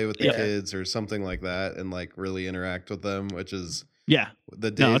play with the kids or something like that, and like really interact with them, which is the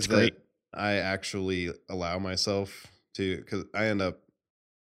days that great. I actually allow myself to, because I end up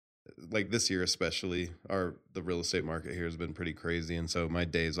like this year especially, the real estate market here has been pretty crazy, and so my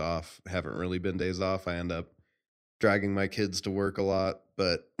days off haven't really been days off. I end up dragging my kids to work a lot,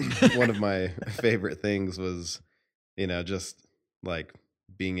 but one of my favorite things was, just like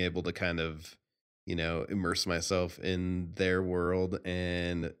being able to kind of, immerse myself in their world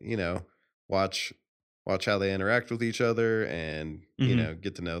and, watch how they interact with each other and,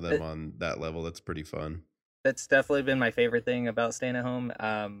 get to know them on that level. That's pretty fun. That's definitely been my favorite thing about staying at home,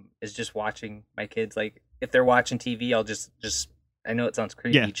 is just watching my kids. Like if they're watching TV, I'll just I know it sounds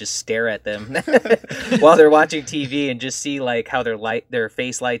creepy, just stare at them while they're watching TV and just see like how their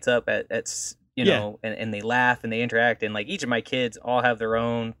face lights up at and they laugh and they interact, and like each of my kids all have their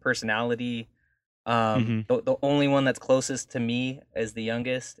own personality. The only one that's closest to me is the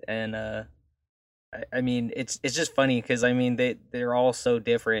youngest, and I mean it's just funny because I mean they're all so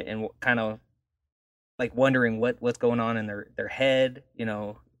different and kind of like wondering what's going on in their head,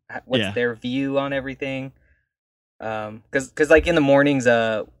 what's their view on everything. Because like in the mornings,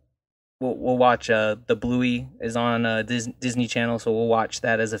 we'll watch the Bluey is on Disney Channel, so we'll watch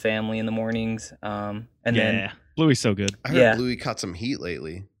that as a family in the mornings. And then Bluey's so good. I heard Bluey caught some heat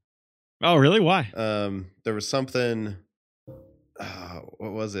lately. Oh, really? Why? There was something.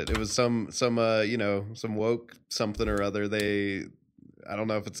 What was it? It was some some woke something or other. I don't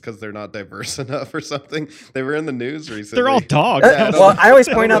know if it's because they're not diverse enough or something. They were in the news recently. They're all dogs. Well, I always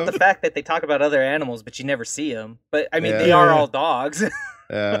point out the fact that they talk about other animals, but you never see them. But I mean, they are all dogs.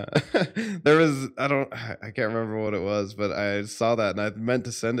 Yeah. There was, I can't remember what it was, but I saw that and I meant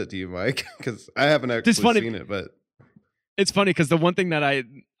to send it to you, Mike, because I haven't actually seen it, but. It's funny because the one thing that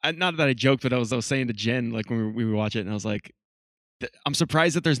not that I joked, but I was saying to Jen, like when we would watch it, and I was like, I'm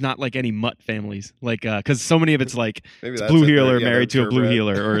surprised that there's not like any mutt families, like because so many of it's like it's blue heeler married to a blue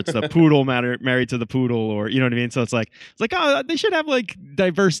heeler, or it's the poodle married to the poodle, or you know what I mean. So it's like oh, they should have like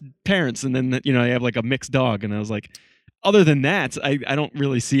diverse parents, and then they have like a mixed dog, and I was like, other than that, I don't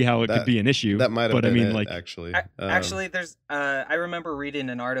really see how it That- could be an issue. That might have but been I mean, it, like, actually. Actually, there's I remember reading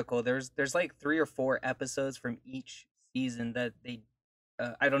an article. There's like 3 or 4 episodes from each season that they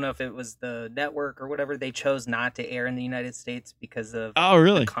I don't know if it was the network or whatever, they chose not to air in the United States because of oh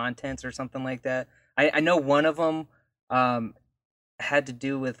really? the contents or something like that. I know one of them had to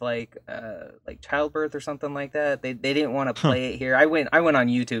do with like childbirth or something like that. They didn't want to play it here. I went on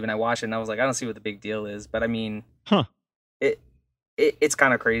YouTube and I watched it and I was like, I don't see what the big deal is. But I mean, it's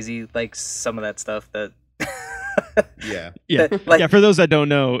kind of crazy, like some of that stuff that. Yeah. Yeah, like, yeah. For those that don't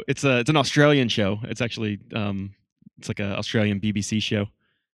know, it's an Australian show. It's actually it's like an Australian BBC show,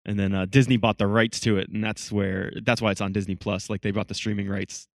 and then Disney bought the rights to it, and that's why it's on Disney Plus. Like they bought the streaming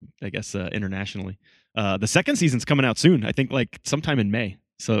rights, I guess, internationally. The second season's coming out soon. I think like sometime in May.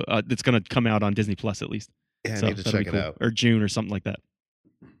 So it's gonna come out on Disney Plus at least. Yeah, I So need to that'll check be it cool. out. Or June or something like that.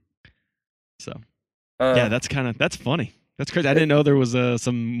 So yeah, that's funny. That's crazy. I didn't know there was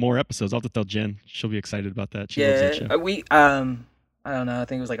some more episodes. I'll have to tell Jen. She'll be excited about that. She loves that show. We I don't know. I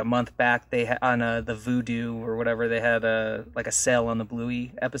think it was like a month back. They had on the Voodoo or whatever. They had like a sale on the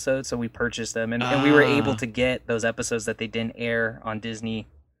Bluey episode, so we purchased them, and we were able to get those episodes that they didn't air on Disney.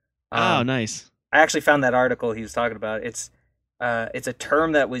 Oh, nice. I actually found that article he was talking about. It's a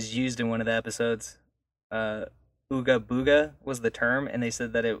term that was used in one of the episodes. Ooga booga was the term, and they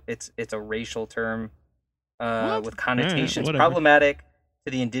said that it's a racial term with connotations whatever. problematic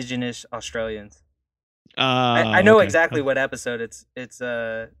to the indigenous Australians. I I know exactly what episode it's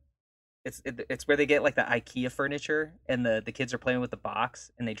where they get like the IKEA furniture and the kids are playing with the box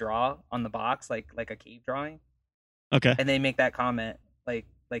and they draw on the box like a cave drawing. Okay. And they make that comment like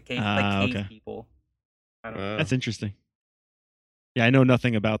cave okay. people. I don't know. That's interesting. Yeah, I know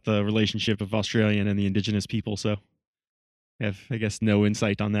nothing about the relationship of Australian and the indigenous people, so I have, I guess, no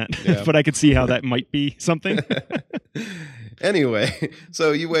insight on that. Yeah. But I could see how that might be something. Anyway,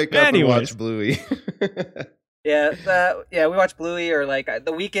 so you wake up and watch Bluey. Yeah, we watch Bluey, or like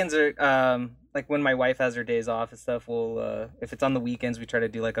the weekends are like when my wife has her days off and stuff. We'll if it's on the weekends, we try to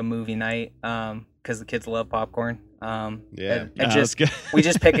do like a movie night because the kids love popcorn. Yeah, and we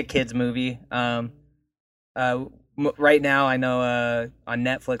just pick a kids movie. Right now, I know on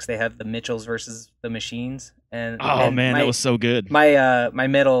Netflix they have the Mitchells versus the Machines, and that was so good. My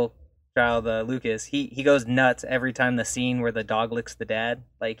middle child, Lucas, he goes nuts every time the scene where the dog licks the dad.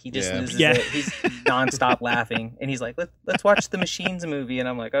 Like he just loses it. He's nonstop laughing, and he's like, "Let's watch the Machines movie," and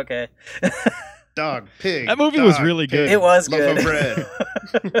I'm like, "Okay." Dog, pig. That movie was really good. It was Loaf good. of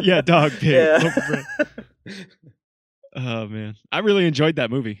bread. Yeah, dog, pig. Yeah. Loaf of bread. Oh man, I really enjoyed that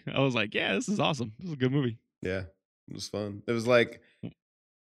movie. I was like, "Yeah, this is awesome. This is a good movie." Yeah, it was fun. It was like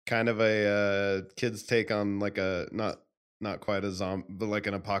kind of a kid's take on like a not quite a zombie, but like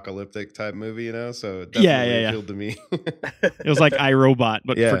an apocalyptic type movie, you know? So it definitely appealed to me. It was like iRobot,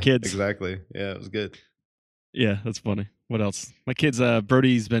 but for kids. Exactly. Yeah, it was good. Yeah, that's funny. What else? My kids,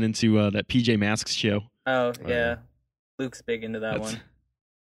 Brody's been into that PJ Masks show. Oh, yeah. Luke's big into that one.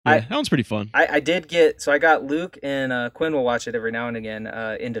 Yeah, that one's pretty fun. I got Luke, and Quinn will watch it every now and again,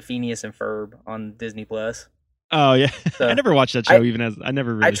 into Phineas and Ferb on Disney Plus. Oh yeah, So, I never watched that show. I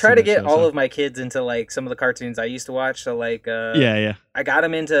never really. I try to get show, all of my kids into like some of the cartoons I used to watch. So like, yeah. I got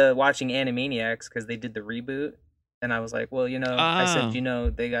them into watching Animaniacs because they did the reboot, and I was like, well, I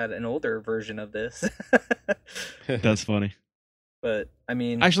said, they got an older version of this. That's funny. But I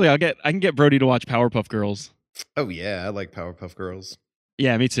mean, actually, I can get Brody to watch Powerpuff Girls. Oh yeah, I like Powerpuff Girls.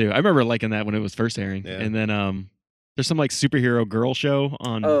 Yeah, me too. I remember liking that when it was first airing. Yeah. And then there's some like superhero girl show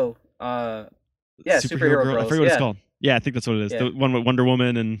on. Yeah, superhero girls. I forget what it's called. Yeah, I think that's what it is. Yeah. The one with Wonder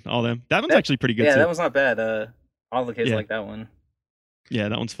Woman and all them. That one's actually pretty good too. Yeah, that one's not bad. All the kids like that one. Yeah,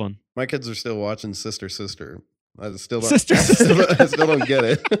 that one's fun. My kids are still watching Sister Sister. I still don't, Sister. I still don't get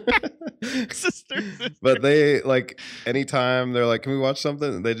it. Sister. But they like anytime they're like, "Can we watch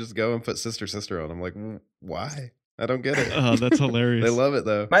something?" They just go and put Sister Sister on. I'm like, why? I don't get it. Oh, that's hilarious. They love it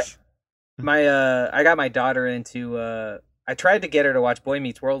though. I got my daughter into. I tried to get her to watch Boy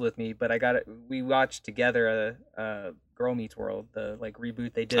Meets World with me, but we watched together Girl Meets World, the like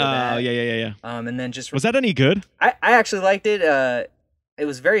reboot they did. Oh yeah. And then was that any good? I actually liked it. It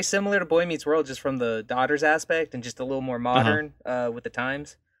was very similar to Boy Meets World, just from the daughter's aspect, and just a little more modern with the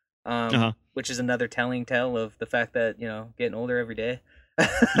times. Which is another telling tale of the fact that getting older every day.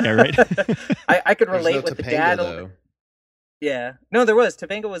 Yeah, right. I could relate with Topanga, the dad. Though. Yeah, no, there was.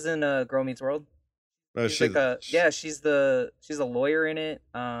 Topanga was in Girl Meets World. Oh, she's she's a lawyer in it.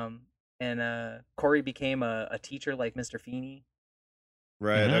 And Corey became a teacher like Mr. Feeney.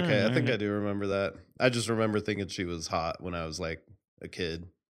 Right. Okay. I think I do remember that. I just remember thinking she was hot when I was like a kid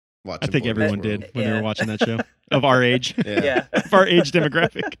watching. I think everyone did when they were watching that show. of our age, Yeah. of our age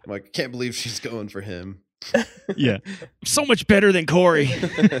demographic. I'm like, I can't believe she's going for him. Yeah, so much better than Corey.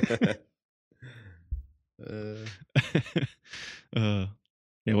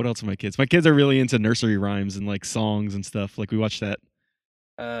 Yeah, what else are my kids? My kids are really into nursery rhymes and like songs and stuff. Like we watched that.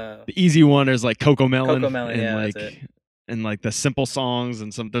 The easy one is like Coco Melon, Cocomelon, and yeah, like that's it. and like the simple songs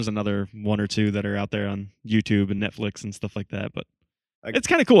and there's another one or two that are out there on YouTube and Netflix and stuff like that. But it's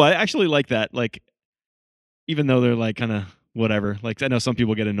kind of cool. I actually like that. Like, even though they're like kind of whatever. Like I know some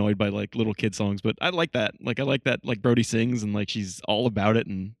people get annoyed by like little kid songs, but I like that. Like I like that. Like Brody sings and like she's all about it,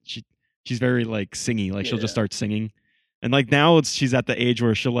 and she's very like singy. Like she'll just start singing. And like now she's at the age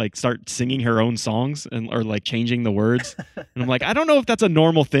where she'll like start singing her own songs or like changing the words. And I'm like, I don't know if that's a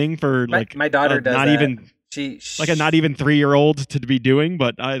normal thing for like my daughter does not that. even like a not even 3-year-old to be doing,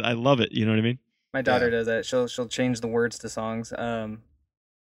 but I love it. You know what I mean? My daughter does that. She'll change the words to songs. And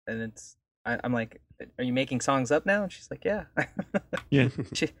I'm like, are you making songs up now? And she's like, yeah. Yeah.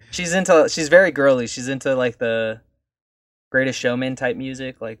 She's very girly. She's into like the Greatest Showman type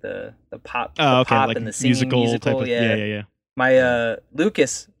music, like the pop, pop like and the singing musical. Type of, yeah. My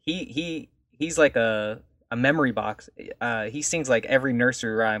Lucas, he's like a memory box. He sings like every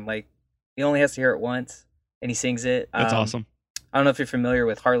nursery rhyme. Like he only has to hear it once, and he sings it. That's awesome. I don't know if you're familiar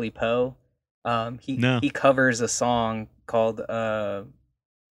with Harley Poe. He covers a song called the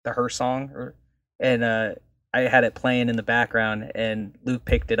Her Song, and I had it playing in the background, and Luke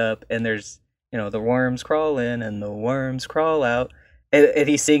picked it up, and there's the worms crawl in and the worms crawl out, and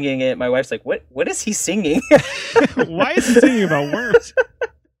he's singing it. My wife's like, what is he singing? Why is he singing about worms?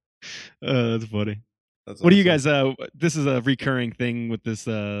 That's funny. That's awesome. What do you guys this is a recurring thing with this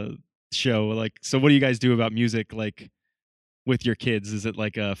show, like, so what do you guys do about music, like with your kids? Is it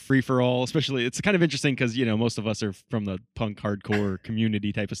like a free-for-all? Especially, it's kind of interesting because most of us are from the punk hardcore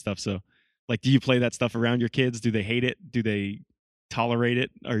community type of stuff, so like, do you play that stuff around your kids? Do they hate it? Do they tolerate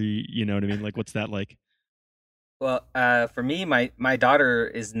it? Or you know what I mean? Like, what's that like? Well, for me, my daughter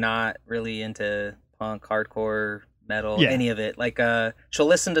is not really into punk, hardcore, metal, any of it. Like, she'll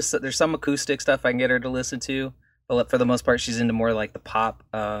listen to, there's some acoustic stuff I can get her to listen to, but for the most part, she's into more like the pop,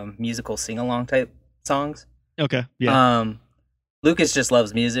 musical sing-along type songs. Okay, yeah. Lucas just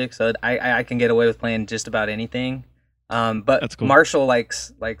loves music, so I can get away with playing just about anything. But that's cool. Marshall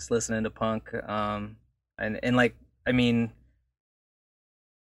likes listening to punk, and like, I mean,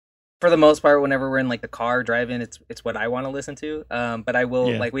 for the most part, whenever we're in like the car driving, it's what I want to listen to. But I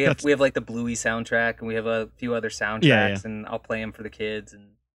will like we have like the Bluey soundtrack, and we have a few other soundtracks, and I'll play them for the kids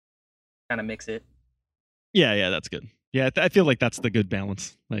and kind of mix it. Yeah, that's good. Yeah, I feel like that's the good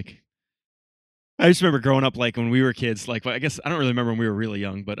balance. Like, I just remember growing up, like when we were kids. Like, I guess I don't really remember when we were really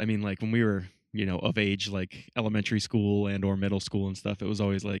young, but I mean, like when we were of age, like elementary school and or middle school and stuff, it was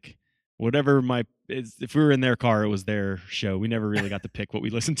always like whatever if we were in their car, it was their show. We never really got to pick what we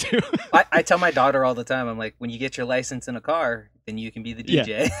listened to. I tell my daughter all the time, I'm like, when you get your license in a car, then you can be the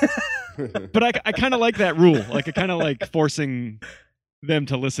DJ. Yeah. But I kind of like that rule. Like, I kind of like forcing them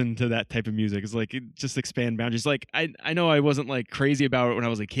to listen to that type of music. It's like, it just expand boundaries. Like, I know I wasn't like crazy about it when I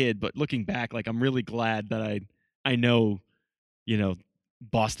was a kid, but looking back, like, I'm really glad that I know,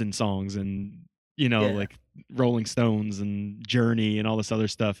 Boston songs and like Rolling Stones and Journey and all this other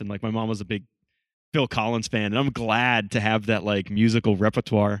stuff. And like, my mom was a big Phil Collins fan, and I'm glad to have that like musical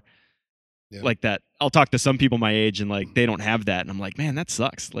repertoire like that. I'll talk to some people my age and like they don't have that, and I'm like, man, that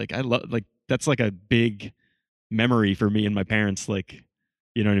sucks. Like, I love, like, that's like a big memory for me and my parents. Like,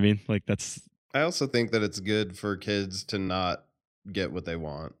 you know what I mean? Like, that's. I also think that it's good for kids to not get what they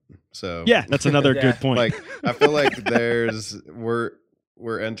want. So yeah, that's another good point. Like, I feel like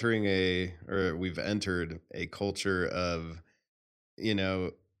we're entering we've entered a culture of,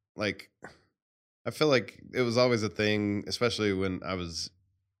 like, I feel like it was always a thing, especially when I was,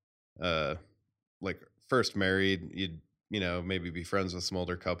 like, first married. You'd, maybe be friends with some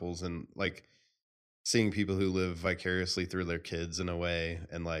older couples, and like seeing people who live vicariously through their kids in a way,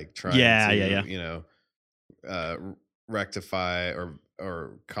 and like trying to, rectify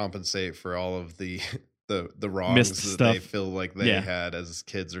or compensate for all of the wrongs missed that stuff. They feel like they had as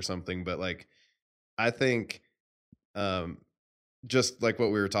kids or something. But like, I think, just like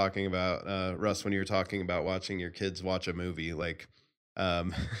what we were talking about, Russ, when you were talking about watching your kids watch a movie, like, I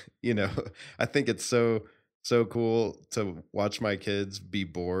think it's so cool to watch my kids be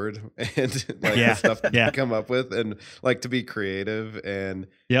bored and like the stuff that they come up with, and like to be creative. And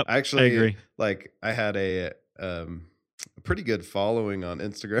actually, I agree. Like, I had a pretty good following on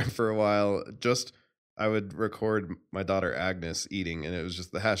Instagram for a while. Just, I would record my daughter Agnes eating, and it was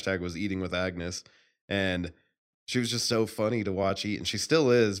just, the hashtag was eating with Agnes, and she was just so funny to watch eat, and she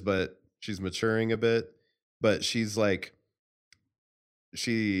still is, but she's maturing a bit. but she's like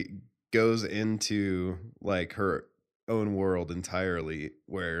she goes into like her own world entirely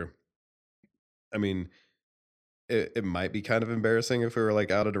where I mean it might be kind of embarrassing if we were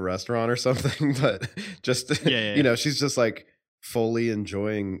like out at a restaurant or something, but just Yeah. she's just like fully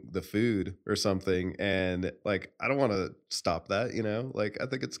enjoying the food or something, and like I don't want to stop that, like I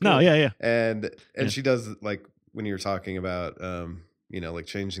think it's No, cool. yeah. And Yeah. she does, like when you were talking about like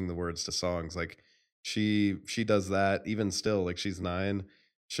changing the words to songs, like she does that even still. Like she's 9,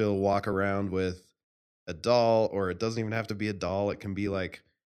 she'll walk around with a doll, or it doesn't even have to be a doll, it can be like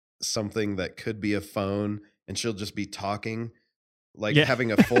something that could be a phone, and she'll just be talking, like Yeah.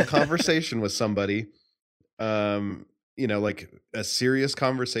 having a full conversation with somebody, like a serious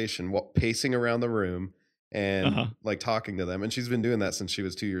conversation, pacing around the room and like talking to them. And she's been doing that since she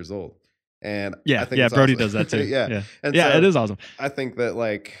was 2 years old. And I think it's Brody awesome. does that too. Yeah. And yeah, so it is awesome. I think that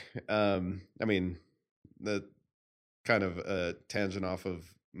like, I mean, the kind of a tangent off of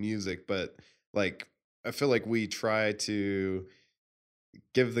music, but like, I feel like we try to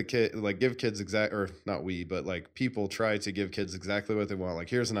give kids exact, or not we, but like people try to give kids exactly what they want. Like,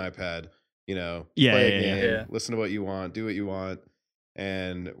 here's an iPad, play a game, Yeah. listen to what you want, do what you want.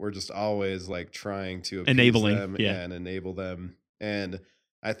 And we're just always like trying to appease Enabling, them and enable them. And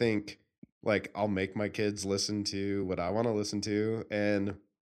I think like I'll make my kids listen to what I want to listen to. And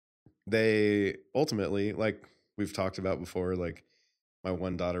they ultimately, like we've talked about before, like my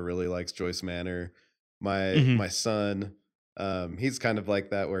one daughter really likes Joyce Manor. My son, he's kind of like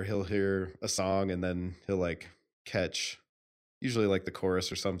that, where he'll hear a song and then he'll like catch usually like the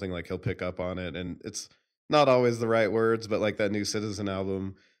chorus or something, like he'll pick up on it, and it's not always the right words, but like that new Citizen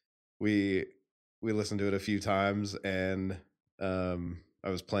album, we listened to it a few times, and I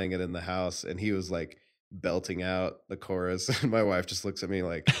was playing it in the house and he was like belting out the chorus, and my wife just looks at me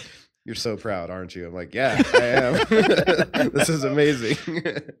like, "You're so proud, aren't you?" I'm like, "Yeah, I am." This is amazing.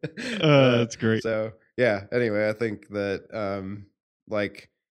 That's great. So yeah, anyway, I think that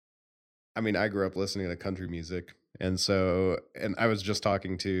like I mean, I grew up listening to country music, and I was just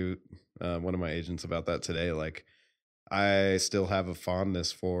talking to one of my agents about that today. Like, I still have a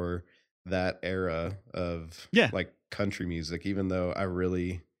fondness for that era of like country music, even though I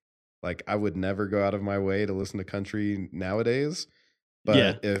really like I would never go out of my way to listen to country nowadays.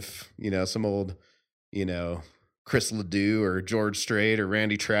 But if some old Chris Ledoux or George Strait or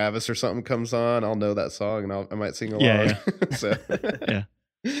Randy Travis or something comes on, I'll know that song and I might sing along. So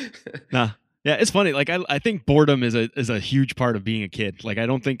Yeah, it's funny. Like I think boredom is a huge part of being a kid. Like I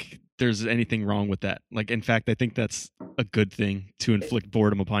don't think there's anything wrong with that. Like in fact, I think that's a good thing, to inflict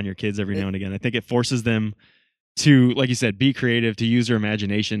boredom upon your kids every now and again. I think it forces them to, like you said, be creative, to use their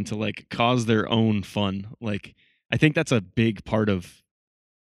imagination, to like cause their own fun. Like I think that's a big part of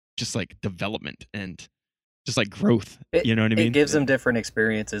just like development and just like growth. You know what I mean? It gives them different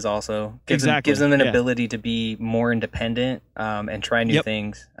experiences also. Gives them an ability to be more independent and try new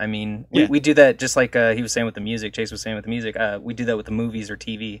things. I mean, we do that just like he was saying with the music, Chase was saying with the music. We do that with the movies or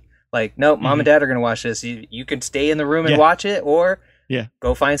TV. Like, no, mom and dad are going to watch this. You can stay in the room and watch it, or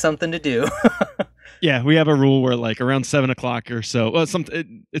go find something to do. Yeah, we have a rule where like around 7:00 or so. Well,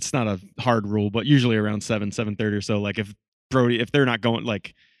 it's not a hard rule, but usually around 7:30 or so. Like if they're not going,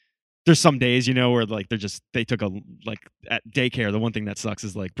 like there's some days, where like they took at daycare. The one thing that sucks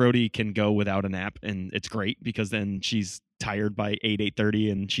is like Brody can go without a nap, and it's great because then she's tired by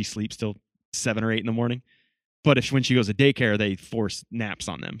 8:30 and she sleeps till 7 or 8 in the morning. But when she goes to daycare, they force naps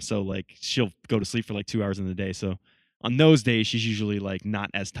on them. So like she'll go to sleep for like 2 hours in the day. So on those days, she's usually like not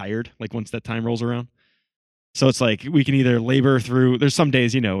as tired, like once that time rolls around. So it's like we can either labor through. There's some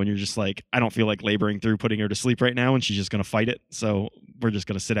days, when you're just like, I don't feel like laboring through putting her to sleep right now, and she's just going to fight it. So we're just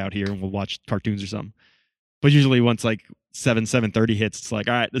going to sit out here and we'll watch cartoons or something. But usually once like 7:30 hits, it's like,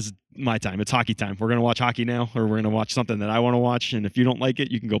 all right, this is my time. It's hockey time. We're going to watch hockey now, or we're going to watch something that I want to watch. And if you don't like it,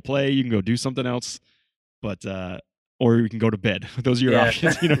 you can go play. You can go do something else. But or you can go to bed. Those are your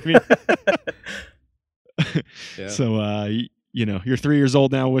options. You know what I mean? So you're 3 years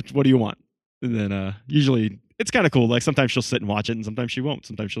old now. What do you want? And then usually it's kind of cool. Like sometimes she'll sit and watch it, and sometimes she won't.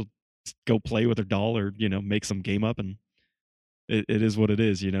 Sometimes she'll go play with her doll, or make some game up, and it is what it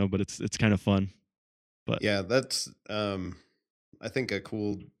is. But it's kind of fun. But yeah, that's I think a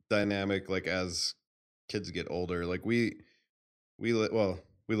cool dynamic. Like as kids get older, like we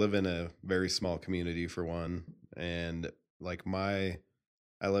live in a very small community for one, and like I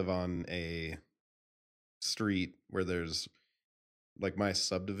live on a street where there's like my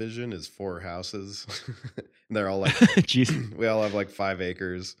subdivision is 4 houses and they're all like Jeez. we all have like 5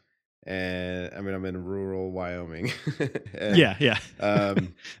 acres, and I mean I'm in rural Wyoming. And, Yeah.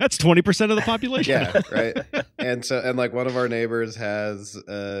 That's 20% of the population. yeah, right. And so, and like one of our neighbors has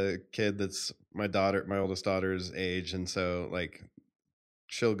a kid that's my oldest daughter's age, and so like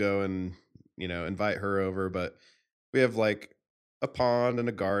she'll go and invite her over, but we have like a pond and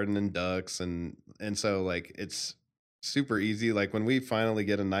a garden and ducks, and so like it's super easy. Like when we finally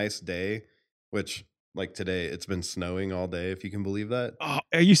get a nice day, which like today it's been snowing all day, if you can believe that. Oh,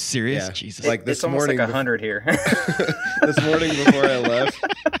 are you serious? Yeah. Jesus. Like this it's almost morning, like 100 here. this morning before I left,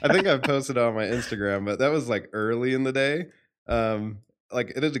 I think I posted it on my Instagram, but that was like early in the day.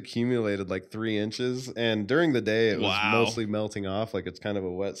 Like it had accumulated like 3 inches, and during the day it was Wow. mostly melting off. Like it's kind of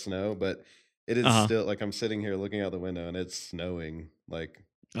a wet snow, but it is still like I'm sitting here looking out the window and it's snowing like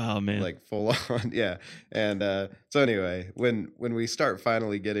Oh man. like full on. Yeah. And so anyway, when we start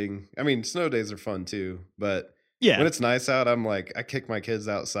finally getting, I mean, snow days are fun too, but yeah. when it's nice out, I'm like, I kick my kids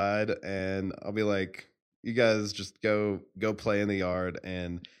outside and I'll be like, you guys just go play in the yard,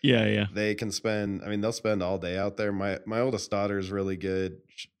 and Yeah. they can spend, I mean, they'll spend all day out there. My oldest daughter is really good.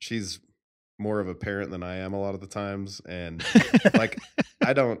 She's more of a parent than I am a lot of the times, and like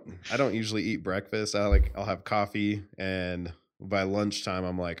I don't usually eat breakfast. I'll have coffee, and by lunchtime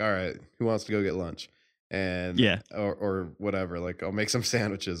I'm like, all right, who wants to go get lunch? And Yeah. or whatever, like I'll make some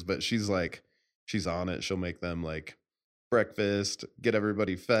sandwiches, but she's on it. She'll make them like breakfast, get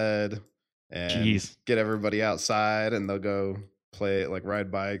everybody fed, and Jeez. get everybody outside, and they'll go play, like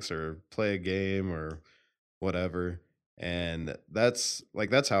ride bikes or play a game or whatever. And that's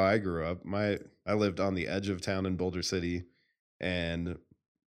how I grew up. I lived on the edge of town in Boulder City, and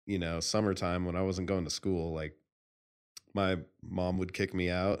summertime when I wasn't going to school, like my mom would kick me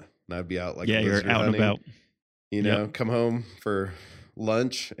out and I'd be out like Yeah, you're lizard out and hunting, about. Yep. come home for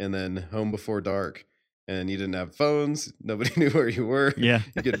lunch and then home before dark, and you didn't have phones. Nobody knew where you were. Yeah.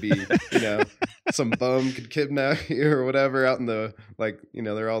 You could be, some bum could kidnap you or whatever out in the, like,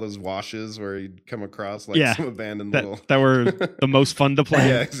 there are all those washes where you'd come across like Yeah. some abandoned little. That were the most fun to play.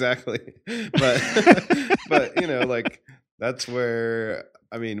 Yeah, exactly. But, but, like that's where,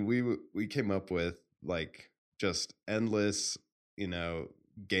 I mean, we came up with like just endless,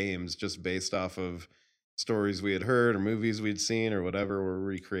 games just based off of stories we had heard or movies we'd seen or whatever. We're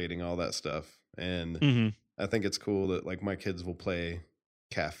recreating all that stuff. And hmm I think it's cool that like my kids will play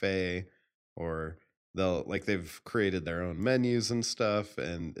cafe, or they've created their own menus and stuff,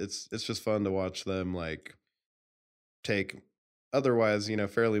 and it's just fun to watch them like take otherwise,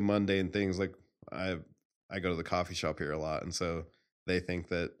 fairly mundane things. Like I go to the coffee shop here a lot, and so they think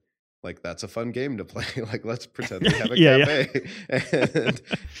that like that's a fun game to play. Like let's pretend we have a Yeah. cafe.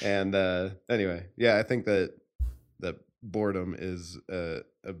 And anyway, yeah, I think that boredom is a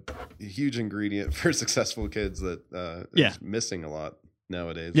huge ingredient for successful kids that is missing a lot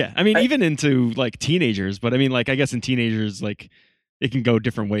nowadays. Yeah. I mean, even into like teenagers, but I mean, like, I guess in teenagers, like it can go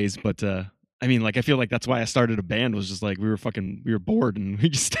different ways, but I mean, like, I feel like that's why I started a band, was just like, we were bored and we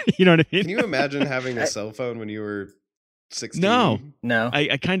just, you know what I mean? Can you imagine having a cell phone when you were 16? No.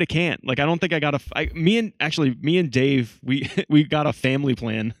 I kind of can't. Like, I don't think I got me and Dave, we got a family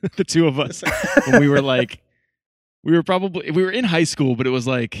plan, the two of us, when we were like, we were in high school, but it was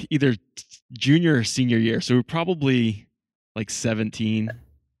like either junior or senior year. So we were probably like 17,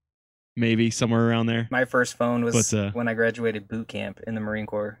 maybe somewhere around there. My first phone was when I graduated boot camp in the Marine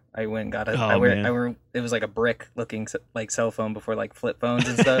Corps. I went and got it. It was like a brick looking like cell phone before like flip phones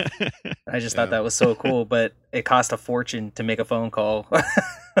and stuff. I just thought that was so cool, but it cost a fortune to make a phone call.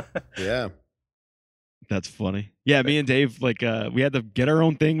 Yeah. That's funny. Yeah, me and Dave, like, we had to get our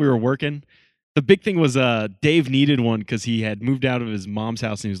own thing. We were working. The big thing was Dave needed one because he had moved out of his mom's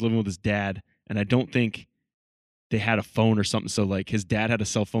house and he was living with his dad. And I don't think they had a phone or something. So like his dad had a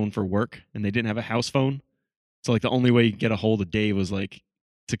cell phone for work and they didn't have a house phone. So like the only way you could get a hold of Dave was like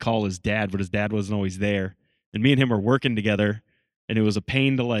to call his dad, but his dad wasn't always there. And me and him were working together, and it was a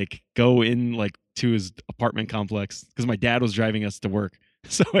pain to like go in like to his apartment complex because my dad was driving us to work.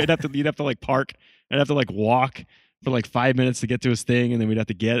 So you'd have to like park. I'd have to like walk for like 5 minutes to get to his thing, and then we'd have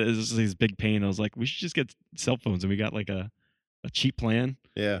to get it. It was just this big pain. I was like, we should just get cell phones, and we got like a cheap plan.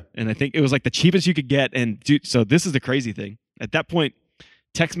 Yeah. And I think it was like the cheapest you could get. And dude, so this is the crazy thing. At that point,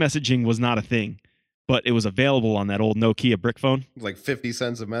 text messaging was not a thing, but it was available on that old Nokia brick phone. Like 50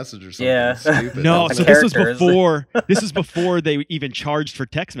 cents a message or something. Yeah. Stupid. No, The so this was characters. before they even charged for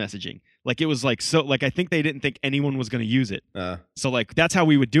text messaging. Like it was like, so like I think they didn't think anyone was going to use it. So like that's how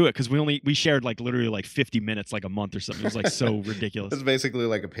we would do it, because we shared like literally like 50 minutes like a month or something. It was like so ridiculous. It's basically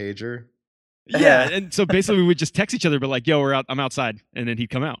like a pager. Yeah, and so basically we would just text each other, but like, yo, I'm outside, and then he'd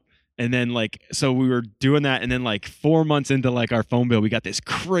come out. And then like, so we were doing that, and then like 4 months into like our phone bill, we got this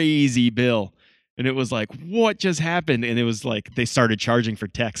crazy bill, and it was like, what just happened? And it was like they started charging for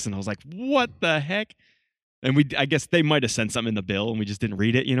text, and I was like, what the heck? And I guess they might have sent something in the bill, and we just didn't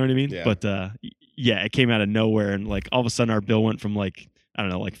read it. You know what I mean? Yeah. But yeah, it came out of nowhere, and like all of a sudden our bill went from like, I don't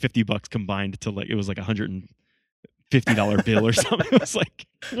know, like $50 combined to like it was like $150 bill or something. It was like,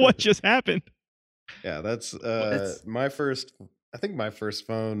 what just happened? Yeah, that's my first. I think my first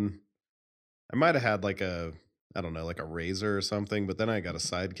phone. I might have had like a, I don't know, like a Razor or something, but then I got a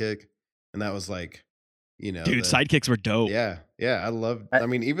Sidekick, and that was like, dude, Sidekicks were dope. Yeah, I love. I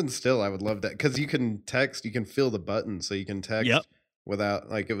mean, even still, I would love that because you can text, you can feel the button, so you can text without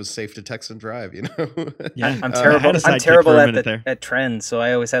like it was safe to text and drive. Yeah, I'm terrible. I'm terrible at trends, so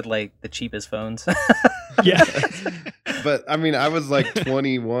I always had like the cheapest phones. Yeah. But I mean, I was like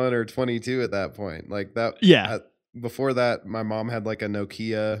 21 or 22 at that point. Like that. Yeah. Before that, my mom had like a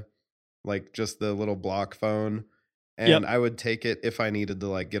Nokia, like just the little block phone. And I would take it if I needed to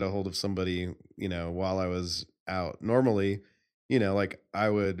like get a hold of somebody, while I was out. Normally, like I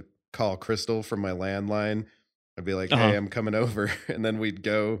would call Crystal from my landline. I'd be like, hey, I'm coming over. And then we'd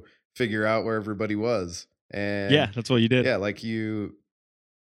go figure out where everybody was. And yeah, that's what you did. Yeah, like you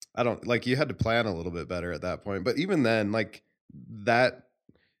had to plan a little bit better at that point. But even then, like that,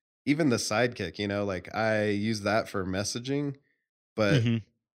 even the Sidekick, like I used that for messaging, but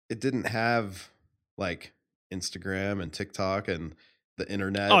it didn't have like Instagram and TikTok and the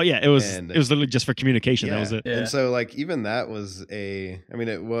internet. Oh yeah, it was literally just for communication. Yeah. That was it. Yeah. And so like even that was it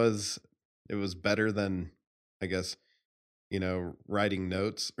was better than, I guess, writing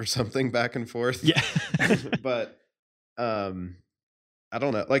notes or something back and forth. Yeah. But I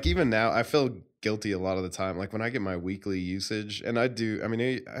don't know. Like even now I feel guilty a lot of the time. Like when I get my weekly usage, and I have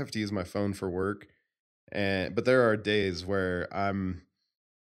to use my phone for work, but there are days where I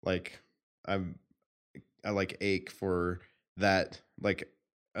like ache for that. Like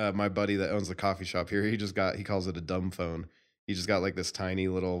my buddy that owns the coffee shop here, he calls it a dumb phone. He just got like this tiny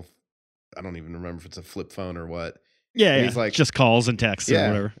little, I don't even remember if it's a flip phone or what. Yeah, and he's like just calls and texts or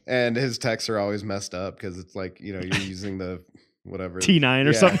whatever. And his texts are always messed up because it's like, you're using the whatever T9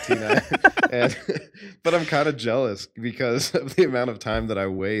 or something. T9. But I'm kind of jealous because of the amount of time that I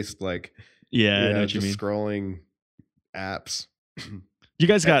waste, like I know what you mean, scrolling apps. You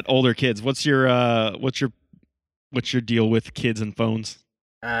guys got older kids. What's your deal with kids and phones?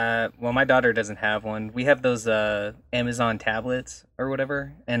 Well, my daughter doesn't have one. We have those Amazon tablets or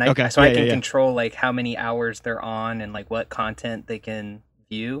whatever, and I can control like how many hours they're on and like what content they can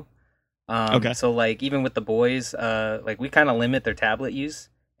view. So like even with the boys, like we kind of limit their tablet use.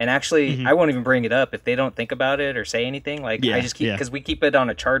 And actually, I won't even bring it up if they don't think about it or say anything. Like I just keep, because we keep it on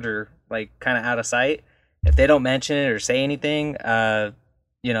a charger, like kind of out of sight. If they don't mention it or say anything,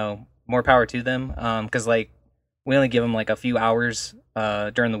 more power to them. Because like we only give them like a few hours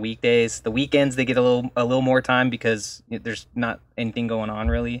during the weekdays. The weekends they get a little more time because there's not anything going on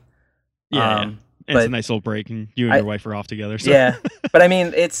really. Yeah, and it's a nice little break, and you and your wife are off together. So. Yeah, but I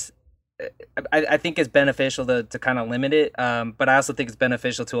mean I think it's beneficial to kind of limit it, but I also think it's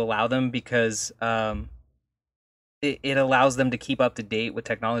beneficial to allow them because it allows them to keep up to date with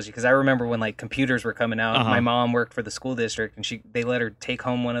technology. Because I remember when like computers were coming out, my mom worked for the school district, and they let her take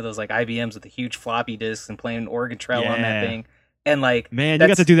home one of those like IBMs with the huge floppy disks and playing Oregon Trail on that thing. And like, man, you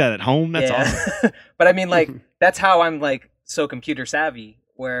got to do that at home. That's awesome. But I mean, like, that's how I'm like so computer savvy.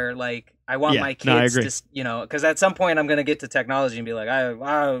 Where like I want my kids to, because at some point I'm gonna get to technology and be like,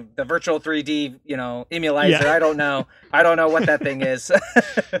 the virtual 3D, emulator. I don't know what that thing is.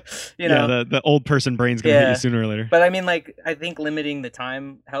 The old person brain's gonna hit you sooner or later. But I mean, like, I think limiting the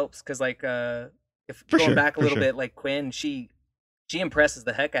time helps because, like, if going back a little bit, like Quinn, she impresses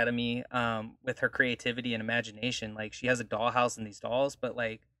the heck out of me with her creativity and imagination. Like, she has a dollhouse and these dolls, but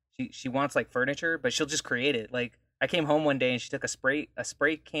like she wants like furniture, but she'll just create it. Like, I came home one day and she took a spray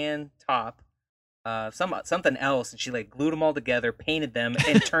can top, something else, and she like glued them all together, painted them,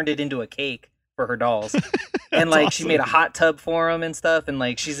 and turned it into a cake for her dolls. And like awesome. She made a hot tub for them and stuff, and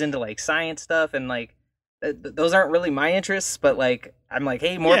like she's into like science stuff, and like those aren't really my interests, but like I'm like,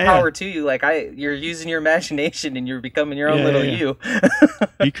 hey, more power to you. Like you're using your imagination and you're becoming your own little you.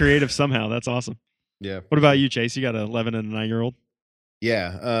 Be creative somehow. That's awesome. Yeah. What about you, Chase? You got an 11 and a 9-year-old?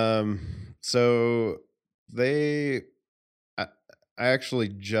 Yeah. So I actually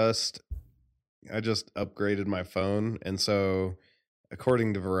just upgraded my phone, and so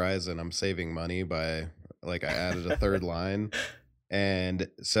according to Verizon, I'm saving money by like I added a third line, and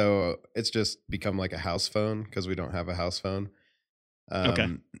so it's just become like a house phone because we don't have a house phone.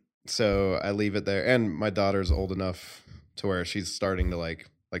 So I leave it there, and my daughter's old enough to where she's starting to like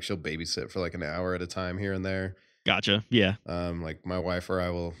like she'll babysit for like an hour at a time here and there. Gotcha. Yeah. Like my wife or I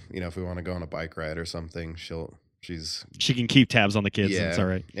will, if we want to go on a bike ride or something, she can keep tabs on the kids. yeah, and it's all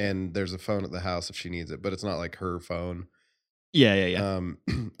right. and there's a phone at the house if she needs it, but it's not like her phone. Yeah.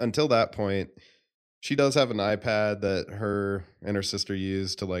 Until that point, she does have an iPad that her and her sister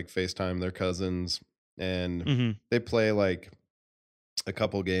use to like FaceTime their cousins, and Hmm. they play like a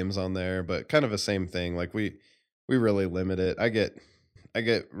couple games on there, but kind of the same thing. Like we really limit it. I get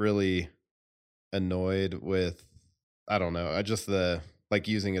really annoyed with, I don't know, I just the like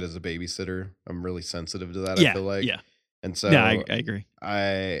using it as a babysitter. I'm really sensitive to that. Yeah. I feel like, Yeah. and so Yeah. I agree.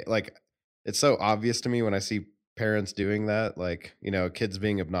 I like, it's so obvious to me when I see parents doing that, like, kids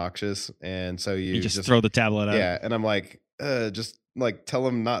being obnoxious, and so you You just throw the tablet out. yeah, and I'm like, just like tell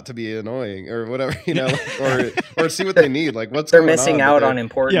them not to be annoying or whatever, or see what they need, like what's They're going missing on, out on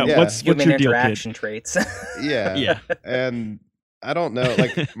important Yeah. What's human your deal, kid? interaction traits. yeah, Yeah. and I don't know,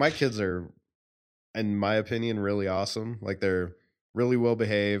 like my kids are, in my opinion, really awesome. Like they're really well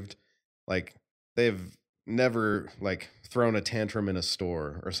behaved. Like they've never like thrown a tantrum in a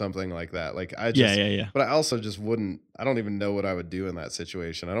store or something like that. Like I just, Yeah. but I also just wouldn't. I don't even know what I would do in that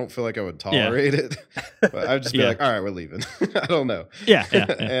situation. I don't feel like I would tolerate it. But I'd just be Yeah. like, all right, we're leaving. I don't know. Yeah.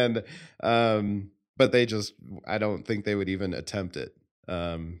 And but they just, I don't think they would even attempt it.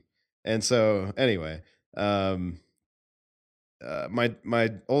 And so anyway, my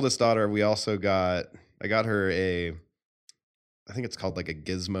oldest daughter, I got her I think it's called like a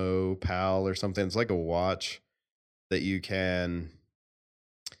Gizmo Pal or something. It's like a watch that you can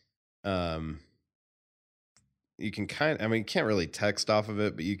you can't really text off of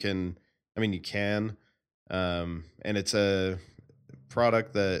it, but you can, and it's a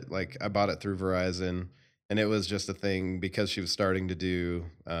product that like I bought it through Verizon, and it was just a thing because she was starting to do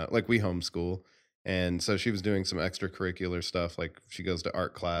like we homeschool, and so she was doing some extracurricular stuff, like she goes to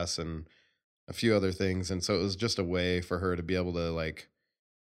art class and a few other things, and so it was just a way for her to be able to like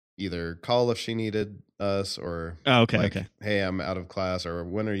either call if she needed us, or Okay. like, Okay. hey, I'm out of class, or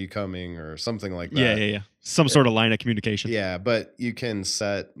when are you coming, or something like that. Yeah. Some sort of line of communication. Yeah, but you can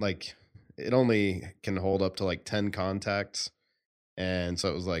set like, it only can hold up to like 10 contacts. And so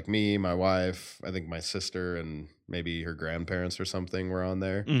it was like me, my wife, I think my sister, and maybe her grandparents or something were on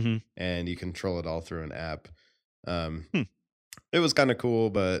there. Mm-hmm. And you control it all through an app. Hmm. It was kind of cool,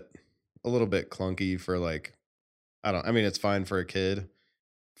 but a little bit clunky for like, it's fine for a kid.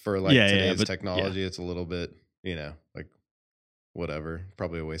 For like today's but technology, it's a little bit, like whatever,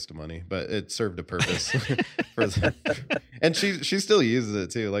 probably a waste of money, but it served a purpose. And she still uses it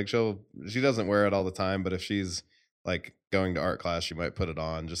too. Like she doesn't wear it all the time, but if she's like going to art class, she might put it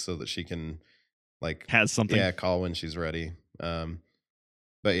on just so that she can like has something. call when she's ready. But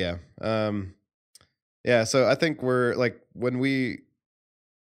yeah. So I think we're like, when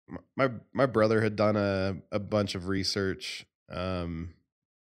my brother had done a bunch of research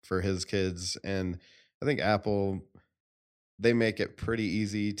for his kids, and I think Apple, they make it pretty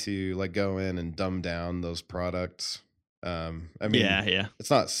easy to like go in and dumb down those products. Yeah.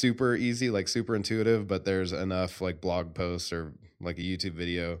 It's not super easy, like super intuitive, but there's enough like blog posts or like a YouTube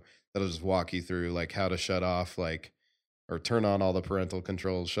video that'll just walk you through like how to shut off like, or turn on all the parental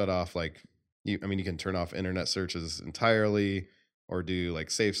controls, shut off like you can turn off internet searches entirely, or do like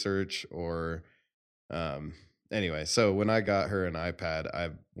safe search, or anyway. So when I got her an iPad,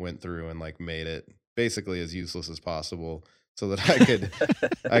 I went through and like made it basically as useless as possible, so that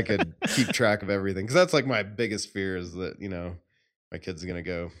I could keep track of everything. Because that's like my biggest fear, is that my kid's gonna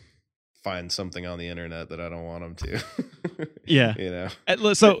go find something on the internet that I don't want them to. Yeah.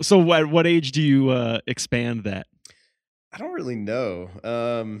 So at what age do you expand that? I don't really know.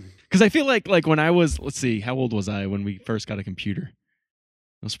 Because I feel like when I was, let's see, how old was I when we first got a computer?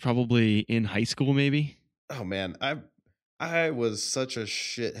 I was probably in high school, maybe. Oh man, I was such a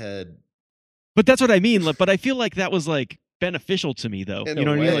shithead. But that's what I mean. But I feel like that was like beneficial to me, though. In You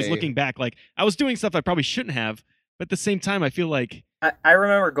know a what I mean? Like way. looking back, like I was doing stuff I probably shouldn't have. But at the same time, I feel like I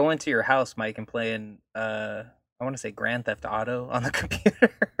remember going to your house, Mike, and playing I want to say Grand Theft Auto on the computer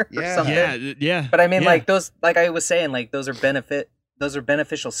or Yeah. something. yeah. But I mean, yeah. like those, like I was saying, like those are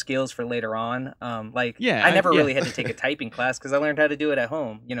beneficial skills for later on. Yeah, I never yeah. really had to take a typing class because I learned how to do it at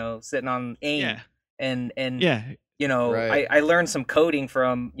home. Sitting on AIM, Yeah. and Yeah. Right. I learned some coding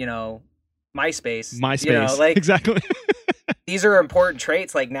from MySpace. MySpace. Exactly. These are important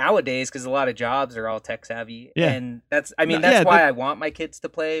traits like nowadays, because a lot of jobs are all tech savvy. Yeah. And that's why I want my kids to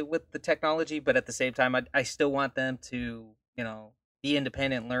play with the technology, but at the same time I still want them to, be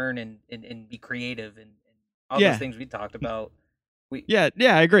independent, learn and be creative and all Yeah. those things we talked about. Yeah,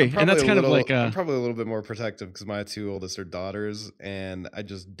 I agree, I'm and that's probably a kind of little, like I'm probably a little bit more protective because my two oldest are daughters, and I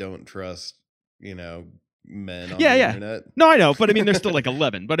just don't trust, men on the yeah. internet. No, I know, but I mean, they're still like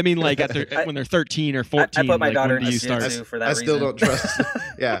 11. But I mean, like when they're 13 or I 14, put my like daughter when in do you jiu-jitsu start? for that I reason. still don't trust.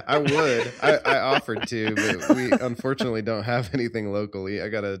 Yeah, I would. I offered to, but we unfortunately don't have anything locally. I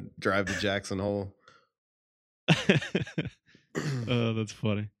gotta drive to Jackson Hole. Oh, that's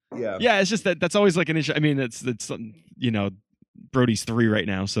funny. Yeah. Yeah, it's just that's always like an issue. I mean, it's Brody's 3 right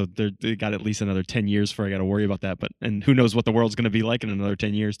now, so they got at least another 10 years before I got to worry about that. But and who knows what the world's going to be like in another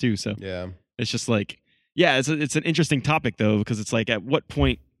 10 years too. So Yeah. it's just like, yeah, it's an interesting topic though, because it's like, at what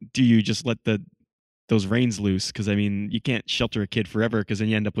point do you just let those reins loose? Because I mean, you can't shelter a kid forever, because then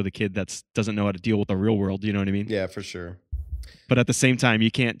you end up with a kid that doesn't know how to deal with the real world. You know what I mean? Yeah, for sure. But at the same time,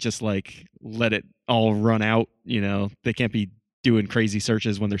 you can't just like let it all run out. They can't be doing crazy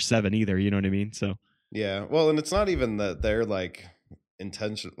searches when they're 7 either. You know what I mean? So Yeah. Well, and it's not even that they're like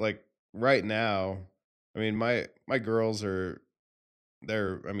intention. Like right now, I mean, my girls they're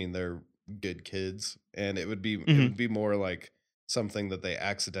good kids, and it would be more like something that they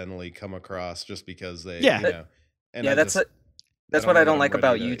accidentally come across just because they, Yeah. And yeah, that's what I don't like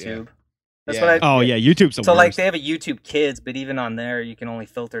about YouTube. That's Yeah. what I. YouTube's the So like worst. they have a YouTube Kids, but even on there you can only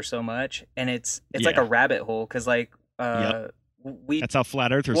filter so much, and it's like a rabbit hole because like That's how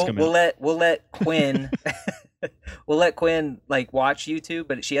flat earthers come we'll out. let Quinn we'll let Quinn like watch YouTube,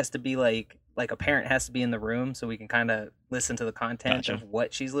 but she has to be like a parent has to be in the room so we can kind of listen to the content Gotcha. of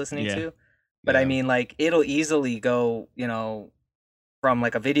what she's listening Yeah. to. But I mean, like it'll easily go, from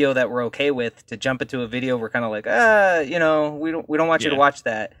like a video that we're okay with to jump into a video we're kind of like, we don't want you to watch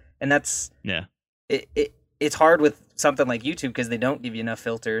that, and that's it's hard with something like YouTube because they don't give you enough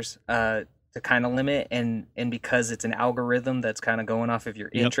filters to kind of limit, and because it's an algorithm that's kind of going off of your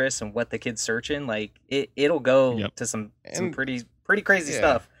interests and what the kid's searching, like it'll go to some pretty crazy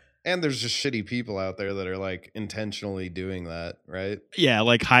stuff. And there's just shitty people out there that are like intentionally doing that, right? Yeah,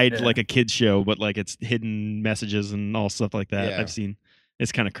 like hide like a kid's show, but like it's hidden messages and all stuff like that. Yeah. I've seen.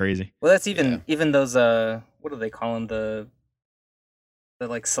 It's kind of crazy. Well, that's even those what do they call them, the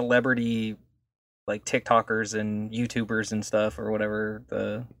like celebrity like TikTokers and YouTubers and stuff or whatever,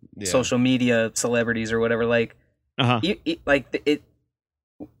 the social media celebrities or whatever, like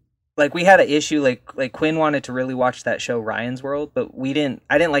like we had an issue, like Quinn wanted to really watch that show Ryan's World, but I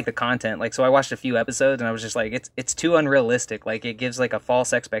didn't like the content, like, so I watched a few episodes and I was just like, it's too unrealistic, like it gives like a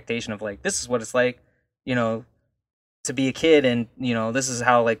false expectation of like, this is what it's like, to be a kid, and this is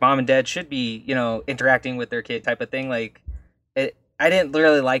how like mom and dad should be, interacting with their kid type of thing. Like I didn't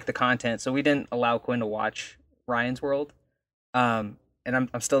really like the content, so we didn't allow Quinn to watch Ryan's World. And I'm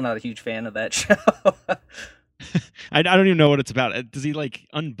still not a huge fan of that show. I don't even know what it's about. Does he like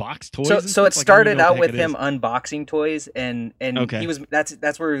unbox toys? So it started out with him unboxing toys, and he was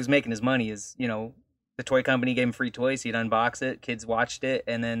that's where he was making his money. Is the toy company gave him free toys, he'd unbox it, kids watched it,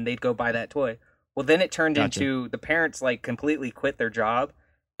 and then they'd go buy that toy. Well, then it turned into the parents like completely quit their job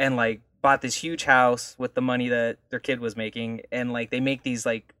and like bought this huge house with the money that their kid was making, and like they make these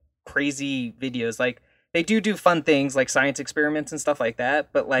like crazy videos. Like they do fun things like science experiments and stuff like that,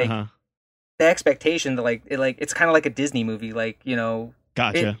 but like the expectation that it's kind of like a Disney movie, like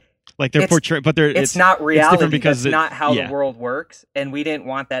Gotcha. Like they're portraying, but it's not reality. It's because that's not how the world works, and we didn't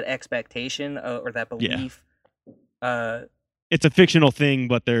want that expectation or that belief. It's a fictional thing,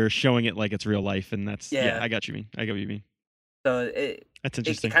 but they're showing it like it's real life, and that's I got you. I get what you mean. So that's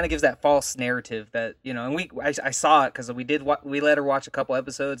interesting. It kind of gives that false narrative that and I saw it because we let her watch a couple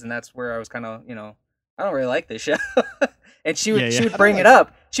episodes, and that's where I was kind of I don't really like this show, and she would bring it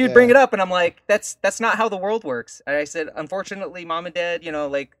up. She would bring it up, and I'm like, that's not how the world works. And I said, unfortunately, mom and dad,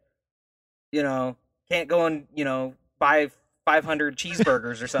 can't go and buy 500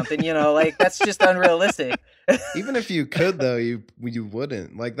 cheeseburgers or something, like that's just unrealistic. Even if you could, though, you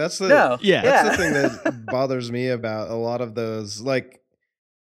wouldn't. Like that's the that's the thing that bothers me about a lot of those, like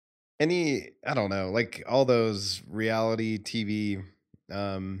I don't know, like all those reality TV,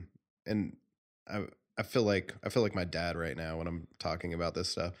 and I feel like my dad right now when I'm talking about this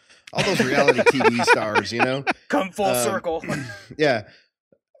stuff. All those reality TV stars, come full circle. Yeah.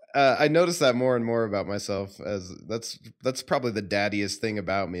 I notice that more and more about myself, as that's probably the daddiest thing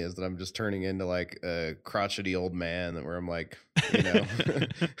about me, is that I'm just turning into like a crotchety old man, where I'm like,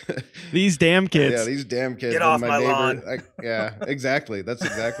 these damn kids. Yeah, these damn kids. Get off my lawn. Yeah, exactly. That's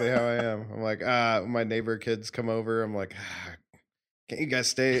exactly how I am. I'm like, my neighbor kids come over. I'm like, can't you guys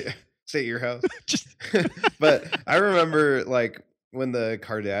stay at your house? But I remember like when the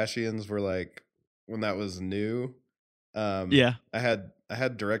Kardashians were like, when that was new. I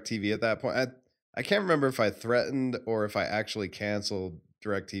had DirecTV at that point. I can't remember if I threatened or if I actually canceled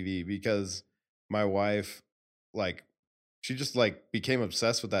DirecTV because my wife, like, she just like became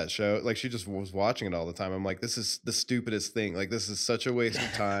obsessed with that show. Like she just was watching it all the time. I'm like, this is the stupidest thing. Like this is such a waste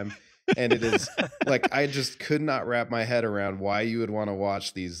of time. And it is like I just could not wrap my head around why you would want to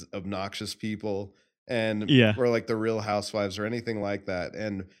watch these obnoxious people and Yeah. or like the Real Housewives or anything like that.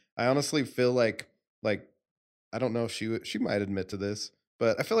 And I honestly feel like I don't know if she might admit to this,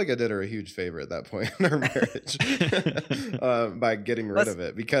 but I feel like I did her a huge favor at that point in our marriage by getting rid of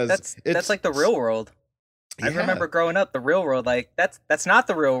it because that's like the real world. I Yeah. remember growing up, the real world, like that's not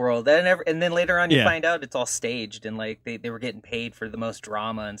the real world. And then later on, you Yeah. find out it's all staged and like they were getting paid for the most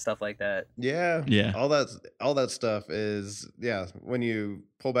drama and stuff like that. Yeah. Yeah. All that stuff is when you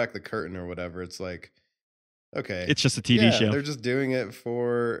pull back the curtain or whatever, it's like, okay. It's just a TV yeah, show. They're just doing it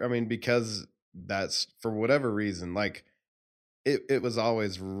because that's for whatever reason. Like it was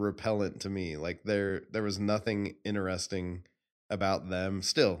always repellent to me. Like there was nothing interesting about them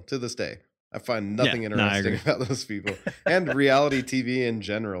still to this day. I find nothing Yeah, no, I interesting agree. about those people and reality TV in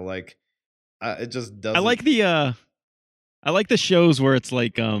general. Like it just doesn't. I like the shows where it's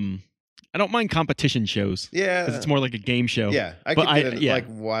like I don't mind competition shows yeah, because it's more like a game show. yeah. I but could get it yeah. like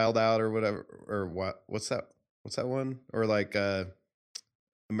Wild Out or whatever or what's that one or like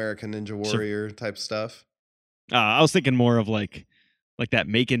American Ninja Warrior type stuff. I was thinking more of like that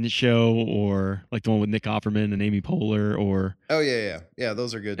Macon show or like the one with Nick Offerman and Amy Poehler or Oh yeah.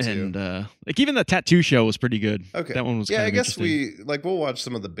 Those are good too. and like even the tattoo show was pretty good. Okay. That one was Yeah, kind I of guess interesting. we'll watch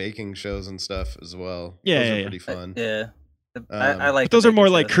some of the baking shows and stuff as well. Yeah, those yeah, are yeah. pretty fun. Yeah, I like. But those the are more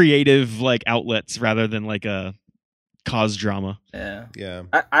baking like shows. creative like outlets rather than like a cause drama. Yeah, Yeah.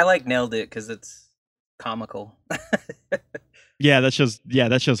 I like Nailed It because it's comical. Yeah, that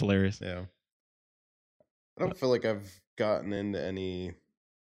show's hilarious. Yeah. I don't feel like I've gotten into any.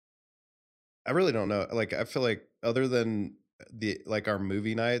 I really don't know. Like I feel like other than our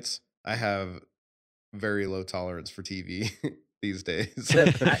movie nights, I have very low tolerance for TV these days.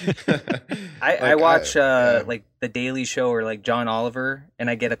 I watch like The Daily Show or like John Oliver, and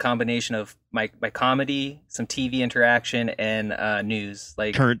I get a combination of my comedy, some TV interaction, and news.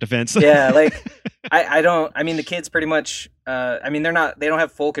 Like Current defense. yeah, like I don't. I mean, the kids pretty much. I mean, they don't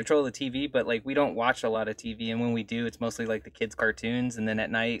have full control of the TV, but like we don't watch a lot of TV, and when we do, it's mostly like the kids' cartoons. And then at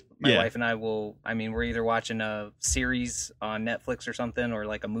night, my wife and I will. I mean, we're either watching a series on Netflix or something, or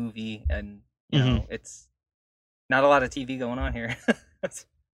like a movie, and you know, it's not a lot of TV going on here.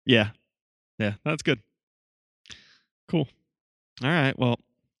 Yeah, that's good. Cool. All right. Well,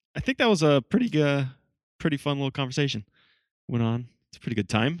 I think that was a pretty fun little conversation. Went on. It's a pretty good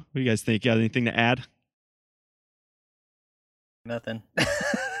time. What do you guys think? You got anything to add? Nothing.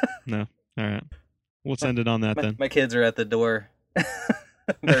 No. All right. Let's end it on that then. My kids are at the door.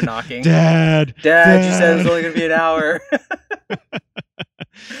 They're knocking. Dad, you said it was only gonna be an hour.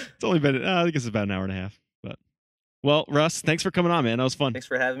 It's only been. I think it's about an hour and a half. But well, Russ, thanks for coming on, man. That was fun. Thanks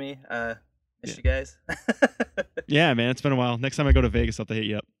for having me. Miss you guys. Yeah, man. It's been a while. Next time I go to Vegas, I'll have to hit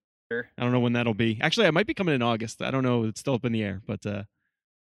you up. Sure. I don't know when that'll be. Actually, I might be coming in August. I don't know. It's still up in the air. But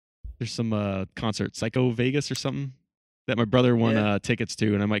there's some concert, Psycho Vegas or something, that my brother won tickets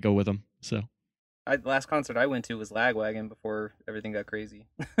to, and I might go with him. So. The last concert I went to was Lagwagon before everything got crazy.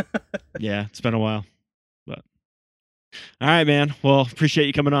 Yeah, it's been a while. But all right, man. Well, appreciate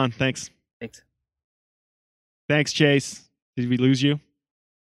you coming on. Thanks. Thanks, Chase. Did we lose you?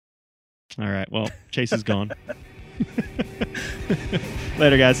 All right. Well, Chase is gone.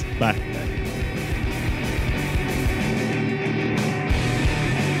 Later, guys. Bye.